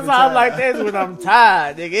 bro. The only time like that's when I'm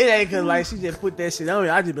tired, nigga. It ain't cause like she just put that shit on me.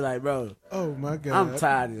 I just be like, bro, Oh my god. I'm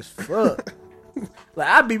tired as fuck. Like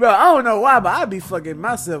I be, bro. I don't know why, but I be fucking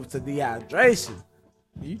myself to dehydration.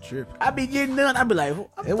 You tripping? I be getting done. I be like, I'm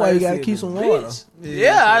That's why you thirsty gotta as keep a some bitch. water.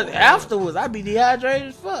 Yeah, afterwards I be dehydrated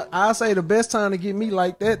as fuck. I'll say the best time to get me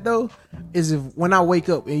like that though is if when I wake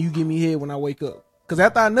up and you give me head when I wake up. Cause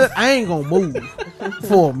after I nut, I ain't gonna move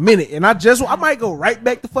for a minute, and I might go right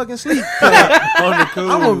back to fucking sleep. On the cool.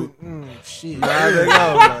 I'm shit. I think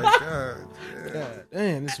I was like, God. God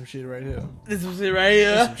damn, this some shit right here. This some shit right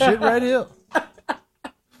here. Some shit right here.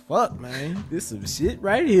 Fuck, man. This some shit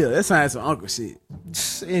right here. That sounds some uncle shit.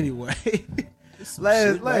 Anyway,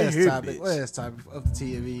 Last topic of the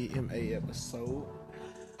TVMA episode.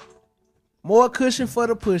 More cushion for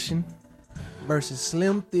the pushing versus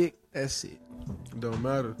slim thick. That's it. Don't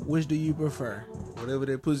matter. Which do you prefer? Whatever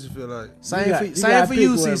that pussy feel like. Same for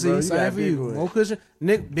you, CC. Same for you. More cushion.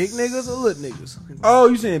 Big niggas or little niggas? Oh,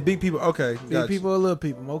 you saying big people? Okay, big people or little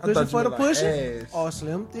people? More cushion for the like pushing ass. or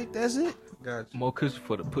slim thick? That's it. Gotcha. More cushion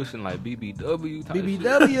for the pushing, like BBW type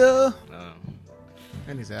BBW. shit.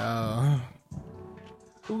 And he said, "Oh,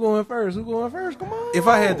 who going first? Come on." If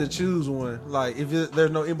I had to choose one, like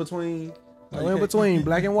there's no in between. No in between,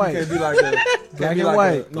 black and white. Can't be like a Black and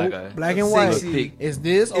white. like Nope. a Black and white. thick. It's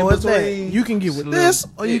this In or it's that. between You can get with slim this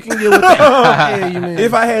or you can get with that. Yeah, you mean.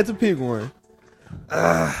 If I had to pick one,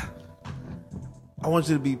 I want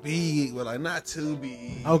you to be big, but like not too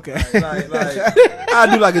big. Okay. Like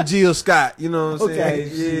I do like a Jill Scott. You know what I'm Okay.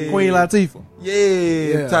 saying? Yeah. Queen Latifah.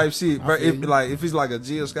 Yeah, type shit. I But feel you. if it's like a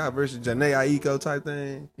Jill Scott versus Janae Aiko type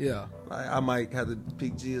thing, Yeah. like I might have to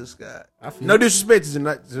pick Jill Scott. I feel No you. disrespect to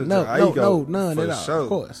Janae No, Aiko, none for at all. sure. Of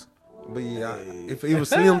course. But yeah, if it was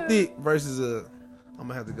slim thick versus I'm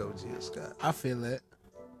gonna have to go with Jill Scott. I feel that.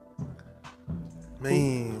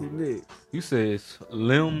 Man, You said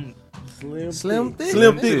slim. Slim thick.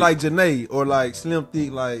 slim thick like Janae or like slim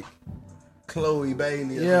thick like Chloe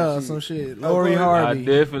Bailey. Or Yeah, some some shit. shit. Lori Okay. I Harvey.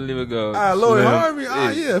 definitely would go. Lori slim Harvey.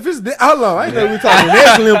 thick. Yeah. If it's hold on, I ain't know we talking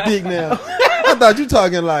that slim thick now. I thought you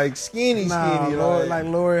talking like skinny. Nah, like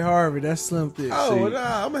Lori Harvey. That's slim thick. Oh,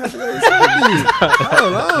 nah, I'm gonna have to go with slim thick.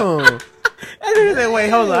 Hold on. Wait,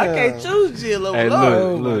 hold on. I can't choose Jill over Hey, Lord.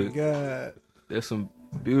 Oh look. my God. There's some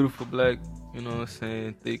beautiful black, you know what I'm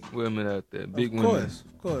saying, thick women out there, big women.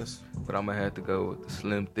 Of course. But I'm gonna have to go with the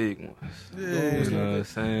slim thick ones. Yeah. You know what I'm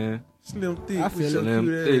saying? Slim thick. I feel with your Slim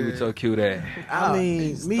cute thick ass. with your cute ass. I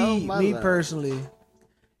mean, stole my me line. personally,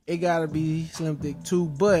 it gotta be slim thick too,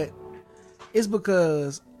 but it's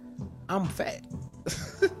because I'm fat.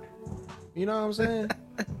 You know what I'm saying?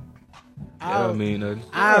 That don't mean nothing.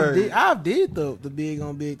 I've did the big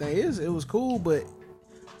on big thing. It was cool, but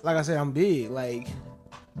like I said, I'm big. Like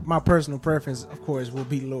my personal preference, of course, will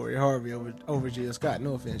be Lori Harvey over Jill Scott.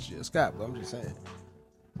 No offense, Jill Scott, but I'm just saying.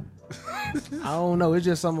 I don't know. It's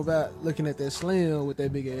just something about looking at that slim with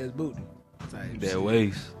that big ass booty. That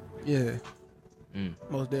waist. Yeah.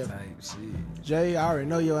 Most definitely. Jay, I already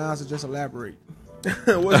know your answer. Just elaborate.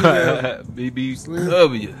 What you got?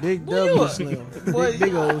 BBW. Big W slim.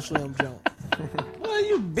 Big old slim jump. Well,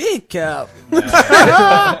 you big cap.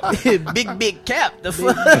 big cap. The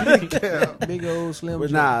fuck? Big old slim But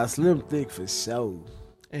jump. nah, slim thick for sure.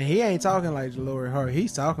 And he ain't talking like Lori Harvey.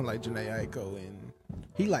 He's talking like Janae Aiko, and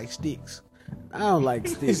he likes sticks. I don't like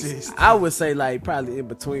sticks. I would say like probably in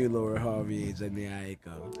between Laura Harvey and Janae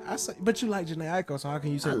Aiko. I say, but you like Janae Aiko, so how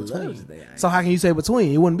can you say I love between? Janae Aiko. So how can you say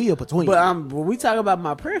between? It wouldn't be a between. But when we talk about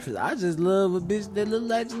my preference, I just love a bitch that look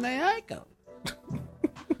like Janae Aiko.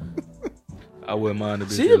 I wouldn't mind a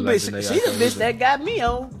bitch. She the that like bitch. Janae She the Aiko bitch either. that got me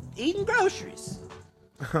on eating groceries.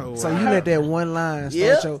 Oh, so wow. you let that one line start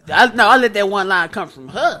Yeah, your I let that one line come from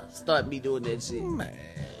her. Start me doing that shit. man.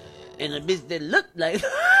 And a bitch that looked like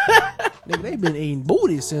Nigga, they been eating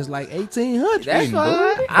booty since like 1800. that's Eating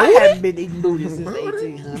fine. booty? I haven't been eating booty since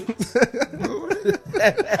 1800.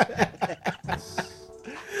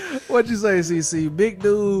 What you say, CC? Big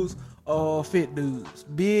dudes or fit dudes?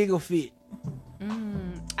 Big or fit?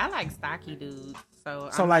 I like stocky dudes. So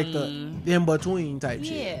So I like mean, the in between type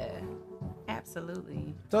shit. yeah,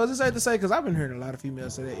 absolutely. So it's safe to say, because I've been hearing a lot of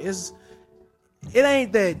females say that it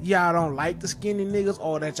ain't that y'all don't like the skinny niggas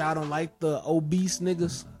or that y'all don't like the obese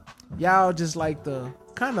niggas. Y'all just like the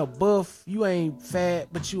kind of buff. You ain't fat,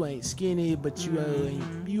 but you ain't skinny, but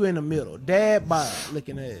you in the middle. Dad bod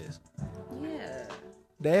looking ass. Yeah,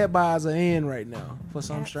 Dad bods are in right now for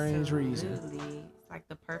some strange reason. Absolutely. Like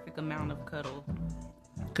the perfect amount of cuddle.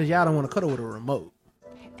 Because y'all don't want to cuddle with a remote.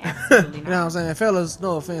 Absolutely You know what I'm not. saying? Fellas,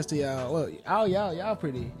 no offense to y'all. Well, y'all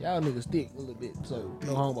pretty. Y'all niggas thick a little bit, so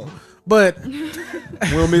no homo. But We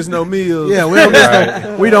don't miss no meals. yeah,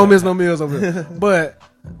 we don't miss no meals over here. But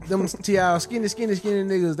them to y'all skinny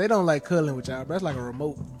niggas, they don't like cuddling with y'all. Bro. That's like a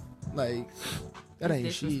remote. Like that It's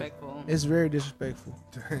ain't shit. disrespectful. It's very disrespectful.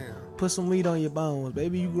 Damn. Put some meat on your bones,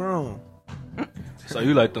 baby. You grown. So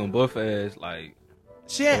you like them buff ass, like,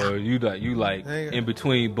 Shit. or you like Hang on. in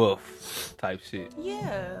between buff type shit?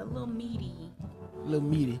 Yeah, a little meaty. Little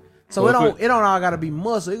meaty. So Well, it don't all gotta be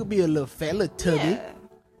muscle. It could be a little fat, little tubby, Yeah,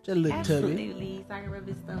 just a little tubby. absolutely. So I can rub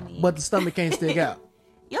his stomach. But the stomach can't stick out.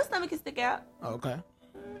 your stomach can stick out. Okay.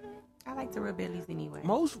 I like to rub bellies anyway.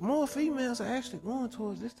 More females are actually going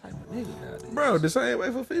towards this type of nigga nowadays. Bro, the same way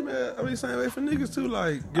for female. I mean, same way for niggas too.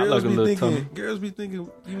 Like I girls like a be little thinking, tummy.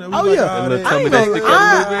 you know. We Oh like yeah, all A little that. I ain't tummy gonna. that stick out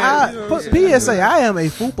I, You know what I'm saying? PSA, I am a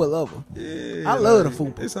fupa lover. Yeah, I love the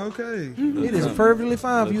fupa. It's okay. It is perfectly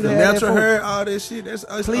fine for you to The have natural that fupa. hair, all that shit. That's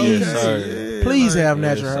Please. okay. Sir. Yeah, Please like, have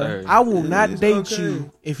yes, natural hair. sir. I will not It's date okay.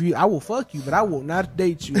 you if you. I will fuck you, but I will not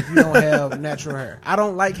date you if you don't have natural hair. I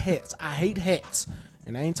don't like hats. I hate hats,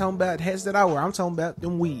 and I ain't talking about hats that I wear. I'm talking about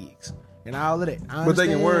them wigs and all of that. But they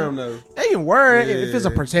can wear them though. They can wear it Yeah. if it's a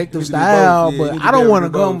You protective need to do style, both. Yeah, you but need I to don't be want to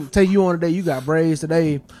able to do come both. take you on a day. You got braids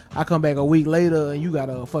today. I come back a week later and you got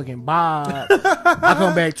a fucking bob. I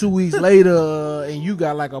come back 2 weeks later and you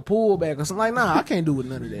got like a pullback or something. Like, nah, I can't do with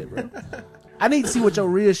none of that, bro. I need to see what your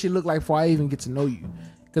real shit look like before I even get to know you.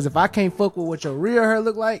 Because if I can't fuck with what your real hair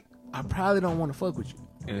look like, I probably don't want to fuck with you.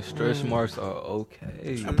 And stretch marks are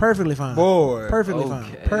okay. I'm perfectly fine. Boy. Perfectly fine.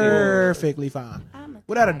 Okay. Perfectly fine. I'm a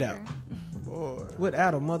Without a tiger. doubt. Boy.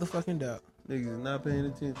 Without a motherfucking doubt. Niggas is not paying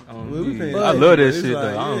attention. Oh, We yeah. paying I attention, love that but it's shit like,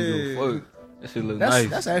 though. I don't yeah. give a fuck. That shit look That's nice.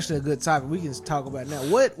 that's actually a good topic we can talk about now.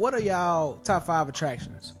 What are y'all top 5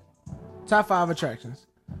 attractions? Top 5 attractions.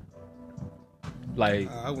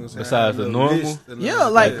 Like I wouldn't say besides I the have a normal, list, Yeah,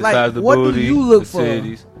 like besides the what do booty, you look the for?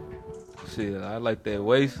 titties. Shit, I like that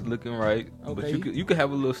waist looking right, but Okay. you could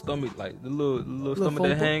have a little stomach, like the little stomach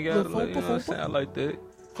that fumpa, hang out. little Like, you know what I'm fumpa. saying? I like that.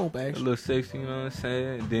 Full A action. little sexy, you know what I'm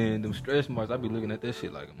saying? Then them stretch marks, I be looking at that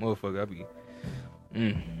shit like a motherfucker.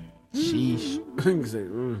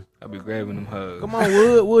 Sheesh. I be grabbing them hugs. Come on,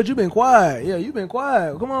 Wood. Wood, you been quiet. Yeah, you been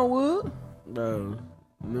quiet. Come on, Wood. Bro,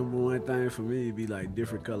 number one thing for me be like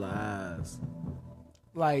different color eyes.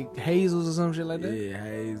 Like hazels or some shit like that. Yeah,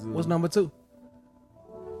 hazel. What's number 2?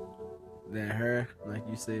 That hair, like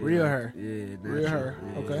you said. Real hair. Yeah, Real natural. hair,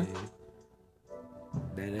 okay.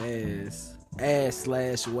 That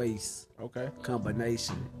ass/waist Okay.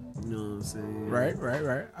 combination. You know what I'm saying? Right.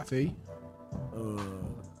 I feel you.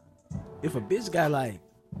 If a bitch got like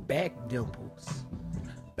back dimples,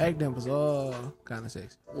 Back dimples, kind of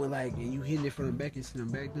sexy. when like and you hitting it from the back and see them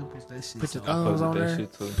back dimples, that shit. Put your so- I fuck thumbs with on that there.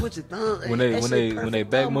 shit too. Put your thumb. When that they shit when they perfect.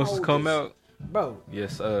 back Thumb muscles come holders. out, bro.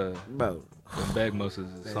 yes, Bro, the back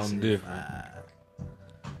muscles is that something shit different. fire.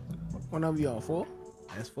 What number you on? 4?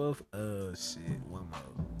 That's for shit. One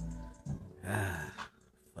more.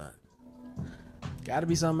 Fuck. Gotta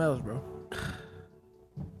be something else, bro.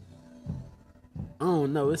 I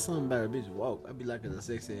don't know. It's something about a bitch walk. I be liking a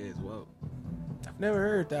sexy ass walk. I've never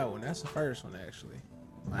heard that one. That's the first one, actually.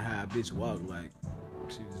 Like how a bitch walk. Like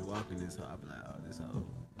she was walking this hoe. I be like, oh, this hoe.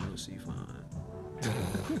 No, she fine.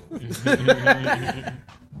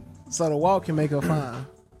 So the walk can make her fine.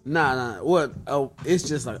 Nah. What? Oh, it's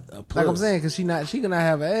just like a plus. Like I'm saying, because she can not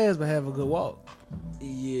have an ass, but have a good walk.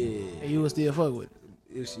 Yeah. And you will still fuck with it.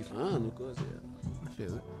 If she fine, of course, yeah. I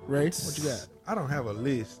feel it. Ray, what you got? I don't have a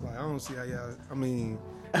list. Like I don't see how y'all. I mean,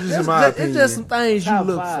 this It's is my opinion. it's just some things you Top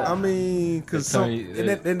look 5. for. I mean, because They tell you-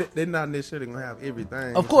 they're not necessarily gonna have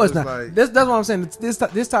everything. Of course So not. it's like, That's what I'm saying.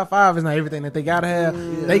 This top 5 is not everything that they gotta have.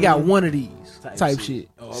 They got one of these type shit.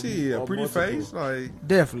 shit, a Or pretty multiple. face. Like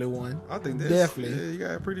Definitely one. I think that's Definitely. Yeah, you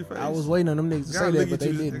got a pretty face. I was waiting on them niggas to say Gotta that, look but at they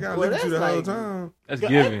you. They didn't. gotta Well, look at you the that's whole like- time. That's I-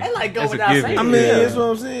 giving. I like go That's a without giving. saying. I mean, Yeah. that's what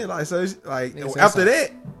I'm saying. Like so, like Nigga say after that's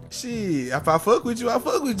that, shit. If I fuck with you, I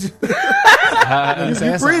fuck with you. Nigga say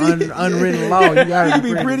that's pretty. an unwritten law. You gotta You can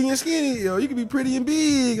be be pretty and skinny, or you can be pretty and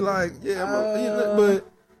big. Like, yeah, but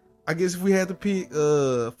I guess if we had to pick,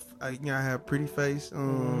 I have pretty face.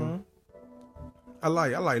 I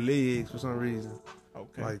like legs for some reason.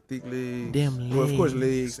 Okay. Like thick legs. Them Well, of course,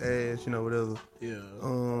 legs. legs, ass, whatever. Yeah.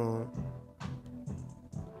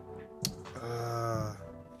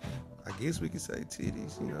 I guess we could say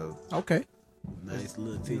titties. Okay. Nice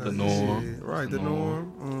little You teeth. know, The norm. shit. Right, the The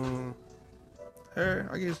norm. Hair,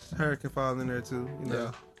 I guess hair can fall in there too.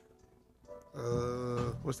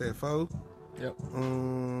 What's that? 4? Yep.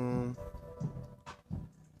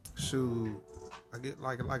 Shoot, I get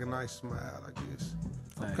like a nice smile. I guess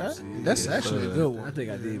Okay. That's actually a good I one.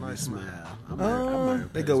 think I did my nice smile.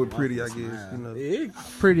 they go with pretty. I guess Yeah.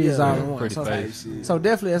 Pretty is all Yeah, in one. pretty So, face. so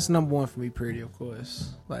definitely that's number 1 for me. Pretty, of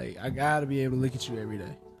course. Like I gotta be able to look at you every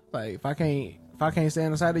day. Like if I can't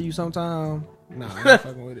stand inside of you sometime, nah, I'm not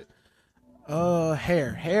fucking with it.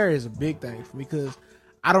 Hair is a big thing for me because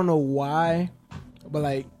I don't know why, but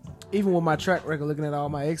like even with my track record, looking at all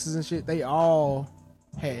my exes and shit, they all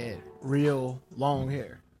had real long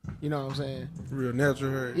hair. You know what I'm saying? real natural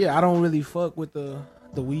hair. Yeah, I don't really fuck with the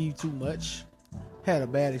weave too much. Had a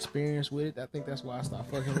bad experience with it. I think that's why I stopped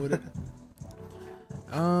fucking with it.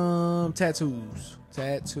 Tattoos.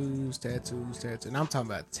 And I'm talking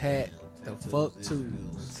about The fuck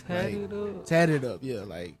twos. Tatted up. Tatted up, yeah,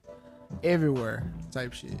 like everywhere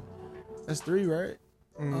type shit. That's 3, right?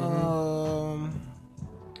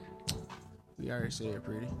 We already said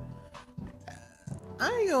pretty.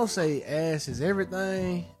 I ain't gonna say ass is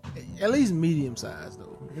everything. At least medium size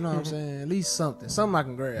though. You know what I'm saying? At least something I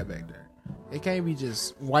can grab back there. It can't be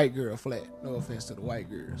just white girl flat. No offense to the white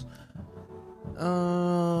girls.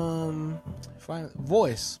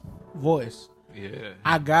 Voice. Yeah.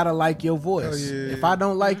 I gotta like your voice. Oh, yeah. If I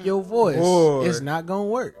don't like your voice, Boy. it's not gonna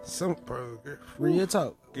work. Some bro, Real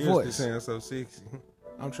talk. girls Voice. be sound so sexy.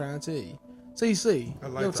 I'm trying to tell you. CC, I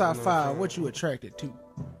like your that top one, 5. okay. What you attracted to?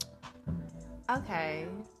 Okay.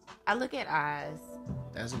 I look at eyes.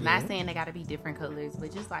 That's a good Not one. saying they gotta be different colors,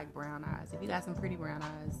 but just like brown eyes. If you got some pretty brown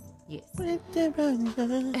eyes, yes.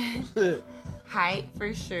 Height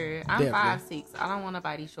for sure. I'm Definitely. 5'6". I don't want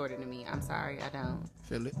nobody shorter than me. I'm sorry, I don't.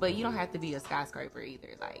 Feel it. But you don't have to be a skyscraper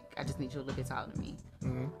either. Like, I just need you a little bit taller than me.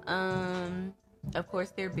 Mm-hmm. Of course,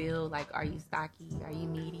 their build. Like, are you stocky? Are you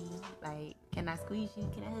meaty? Like, can I squeeze you?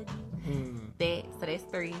 Can I hug you? So that's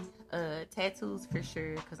 3. Tattoos for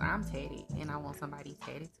sure, because I'm tatted and I want somebody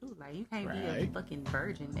tatted too. Like, you can't be a Right. fucking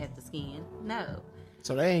virgin at the skin. No.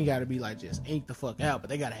 So they ain't gotta be like just ink the fuck out, but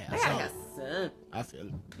they gotta have They gotta something. have something, I feel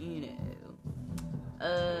it. you know.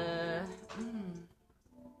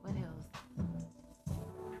 What else?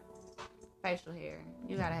 Facial hair.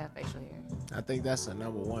 You gotta have facial hair. I think that's the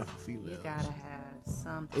number 1 for You females. gotta have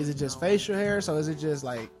something. Is it just going. facial hair? So is it just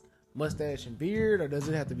like mustache and beard, or does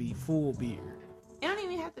it have to be full beard? It don't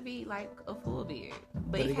even have to be like a full beard,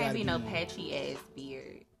 but But it it can't gotta be no be- patchy ass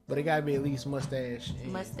beard. But it gotta be at least mustache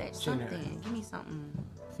and Mustache, chin hair. something. Give me something.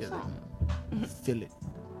 Feel Something. it. Feel it.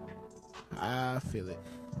 I feel it.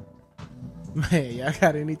 Man, y'all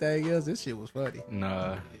got anything else? This shit was funny.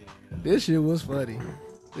 Nah. This shit was funny.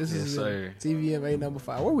 This Yes, is sir. TVMA number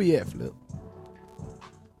 5. Where we at, Flip?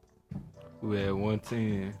 We had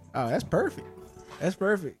 110. Oh, that's perfect. That's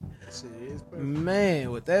perfect. Man,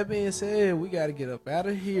 with that being said, we got to get up out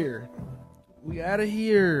of here. We gotta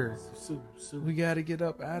get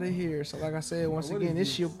up out of here. So, like I said, once again,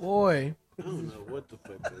 it's your boy. I don't know what the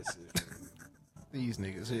fuck this is. These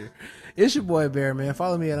niggas here. It's your boy Bear, man.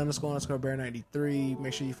 Follow me at _Bear93.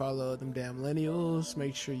 Make sure you follow them damn millennials.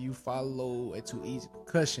 Make sure you follow at Too Easy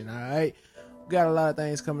Percussion. All right. We got a lot of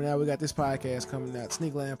things coming out. We got this podcast coming out,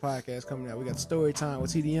 Sneakland podcast coming out. We got Story Time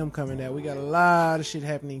with TDM coming out. We got a lot of shit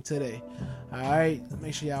happening today. All right.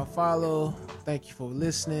 Make sure y'all follow. Thank you for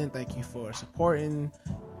listening. Thank you for supporting.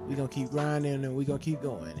 We gonna keep grinding and we gonna keep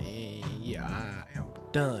going. And yeah, I am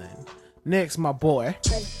done. Next, my boy.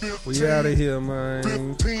 We out of here, man.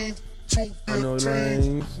 I know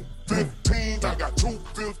lanes.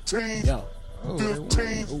 Yo.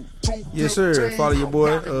 Yes, sir. Follow your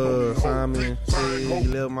boy, Simon, Say,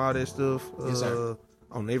 11, all that stuff. Yes, sir.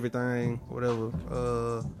 On everything, whatever.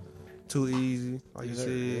 Too easy, like Yes, you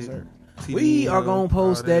sir. Yes, said. sir. TDM, We are gonna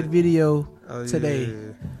post all that video Oh, today.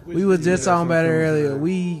 yeah. We was just talking about it Yeah, earlier.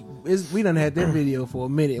 We done had that video for a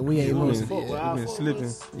minute and we ain't We've posted been, it With yet. all been four of slipping.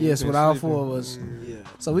 us? Yes, Been with all slipping. 4 of us. Yeah.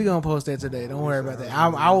 So we gonna post that today. Don't worry about that.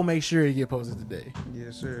 I will make sure it get posted today.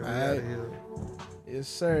 Yes, sir. We All out right. of here. Yes,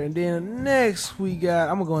 sir. And then next we got.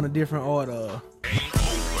 I'm gonna go in a different order.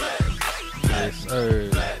 Yes,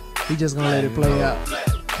 sir. We just gonna let it play out.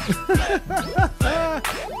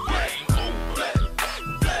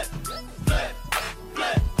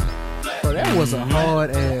 Bro, that was a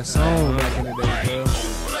hard ass song back in the day, bro.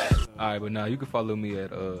 All right, but now you can follow me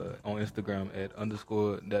at on Instagram at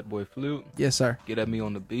 _thatboyflip. Yes, sir. Get at me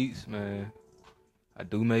on the beats, man. I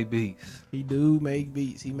do make beats. He do make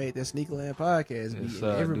beats. He made that Sneakerland podcast beat. Yes, sir,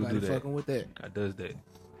 And I do everybody that. fucking with that. I does that.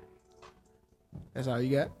 That's all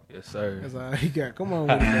you got? Yes, sir. That's all you got. Come on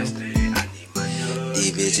with it, man.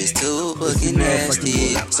 These bitches too fucking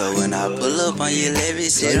nasty. So when I pull up on you, let me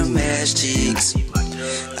see them ass cheeks.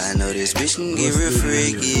 I know this bitch can get real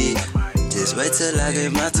freaky. Just wait till I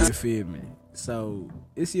get my time. You feel me? So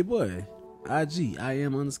it's your boy, IG. I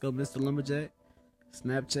am _Mr. Lumberjack.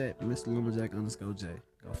 Snapchat, Mr. Lumberjack _J.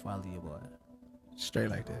 Go follow your boy. Straight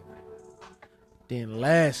like that. Then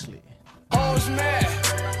lastly, Hoes mad,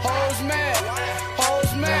 hoes mad,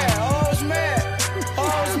 hoes mad, hoes mad,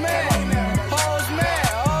 hoes mad, hoes mad,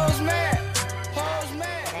 hoes mad, hoes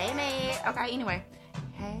mad. Hey, man. Okay, anyway.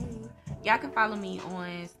 Hey. Y'all can follow me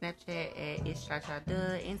on Snapchat at It's Cha Cha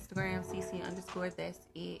Duh, Instagram CC_, that's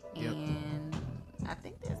it. And I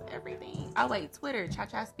think that's everything. Oh, wait, Twitter, Cha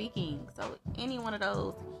Cha Speaking. So any one of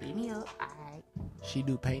those, hit me up. she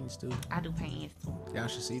do paintings too. I do paintings too. Y'all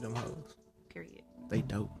should see them hoes. Period. They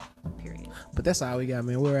dope. Period. But that's all we got,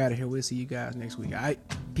 man. We're out of here. We'll see you guys next week. All right.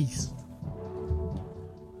 Peace.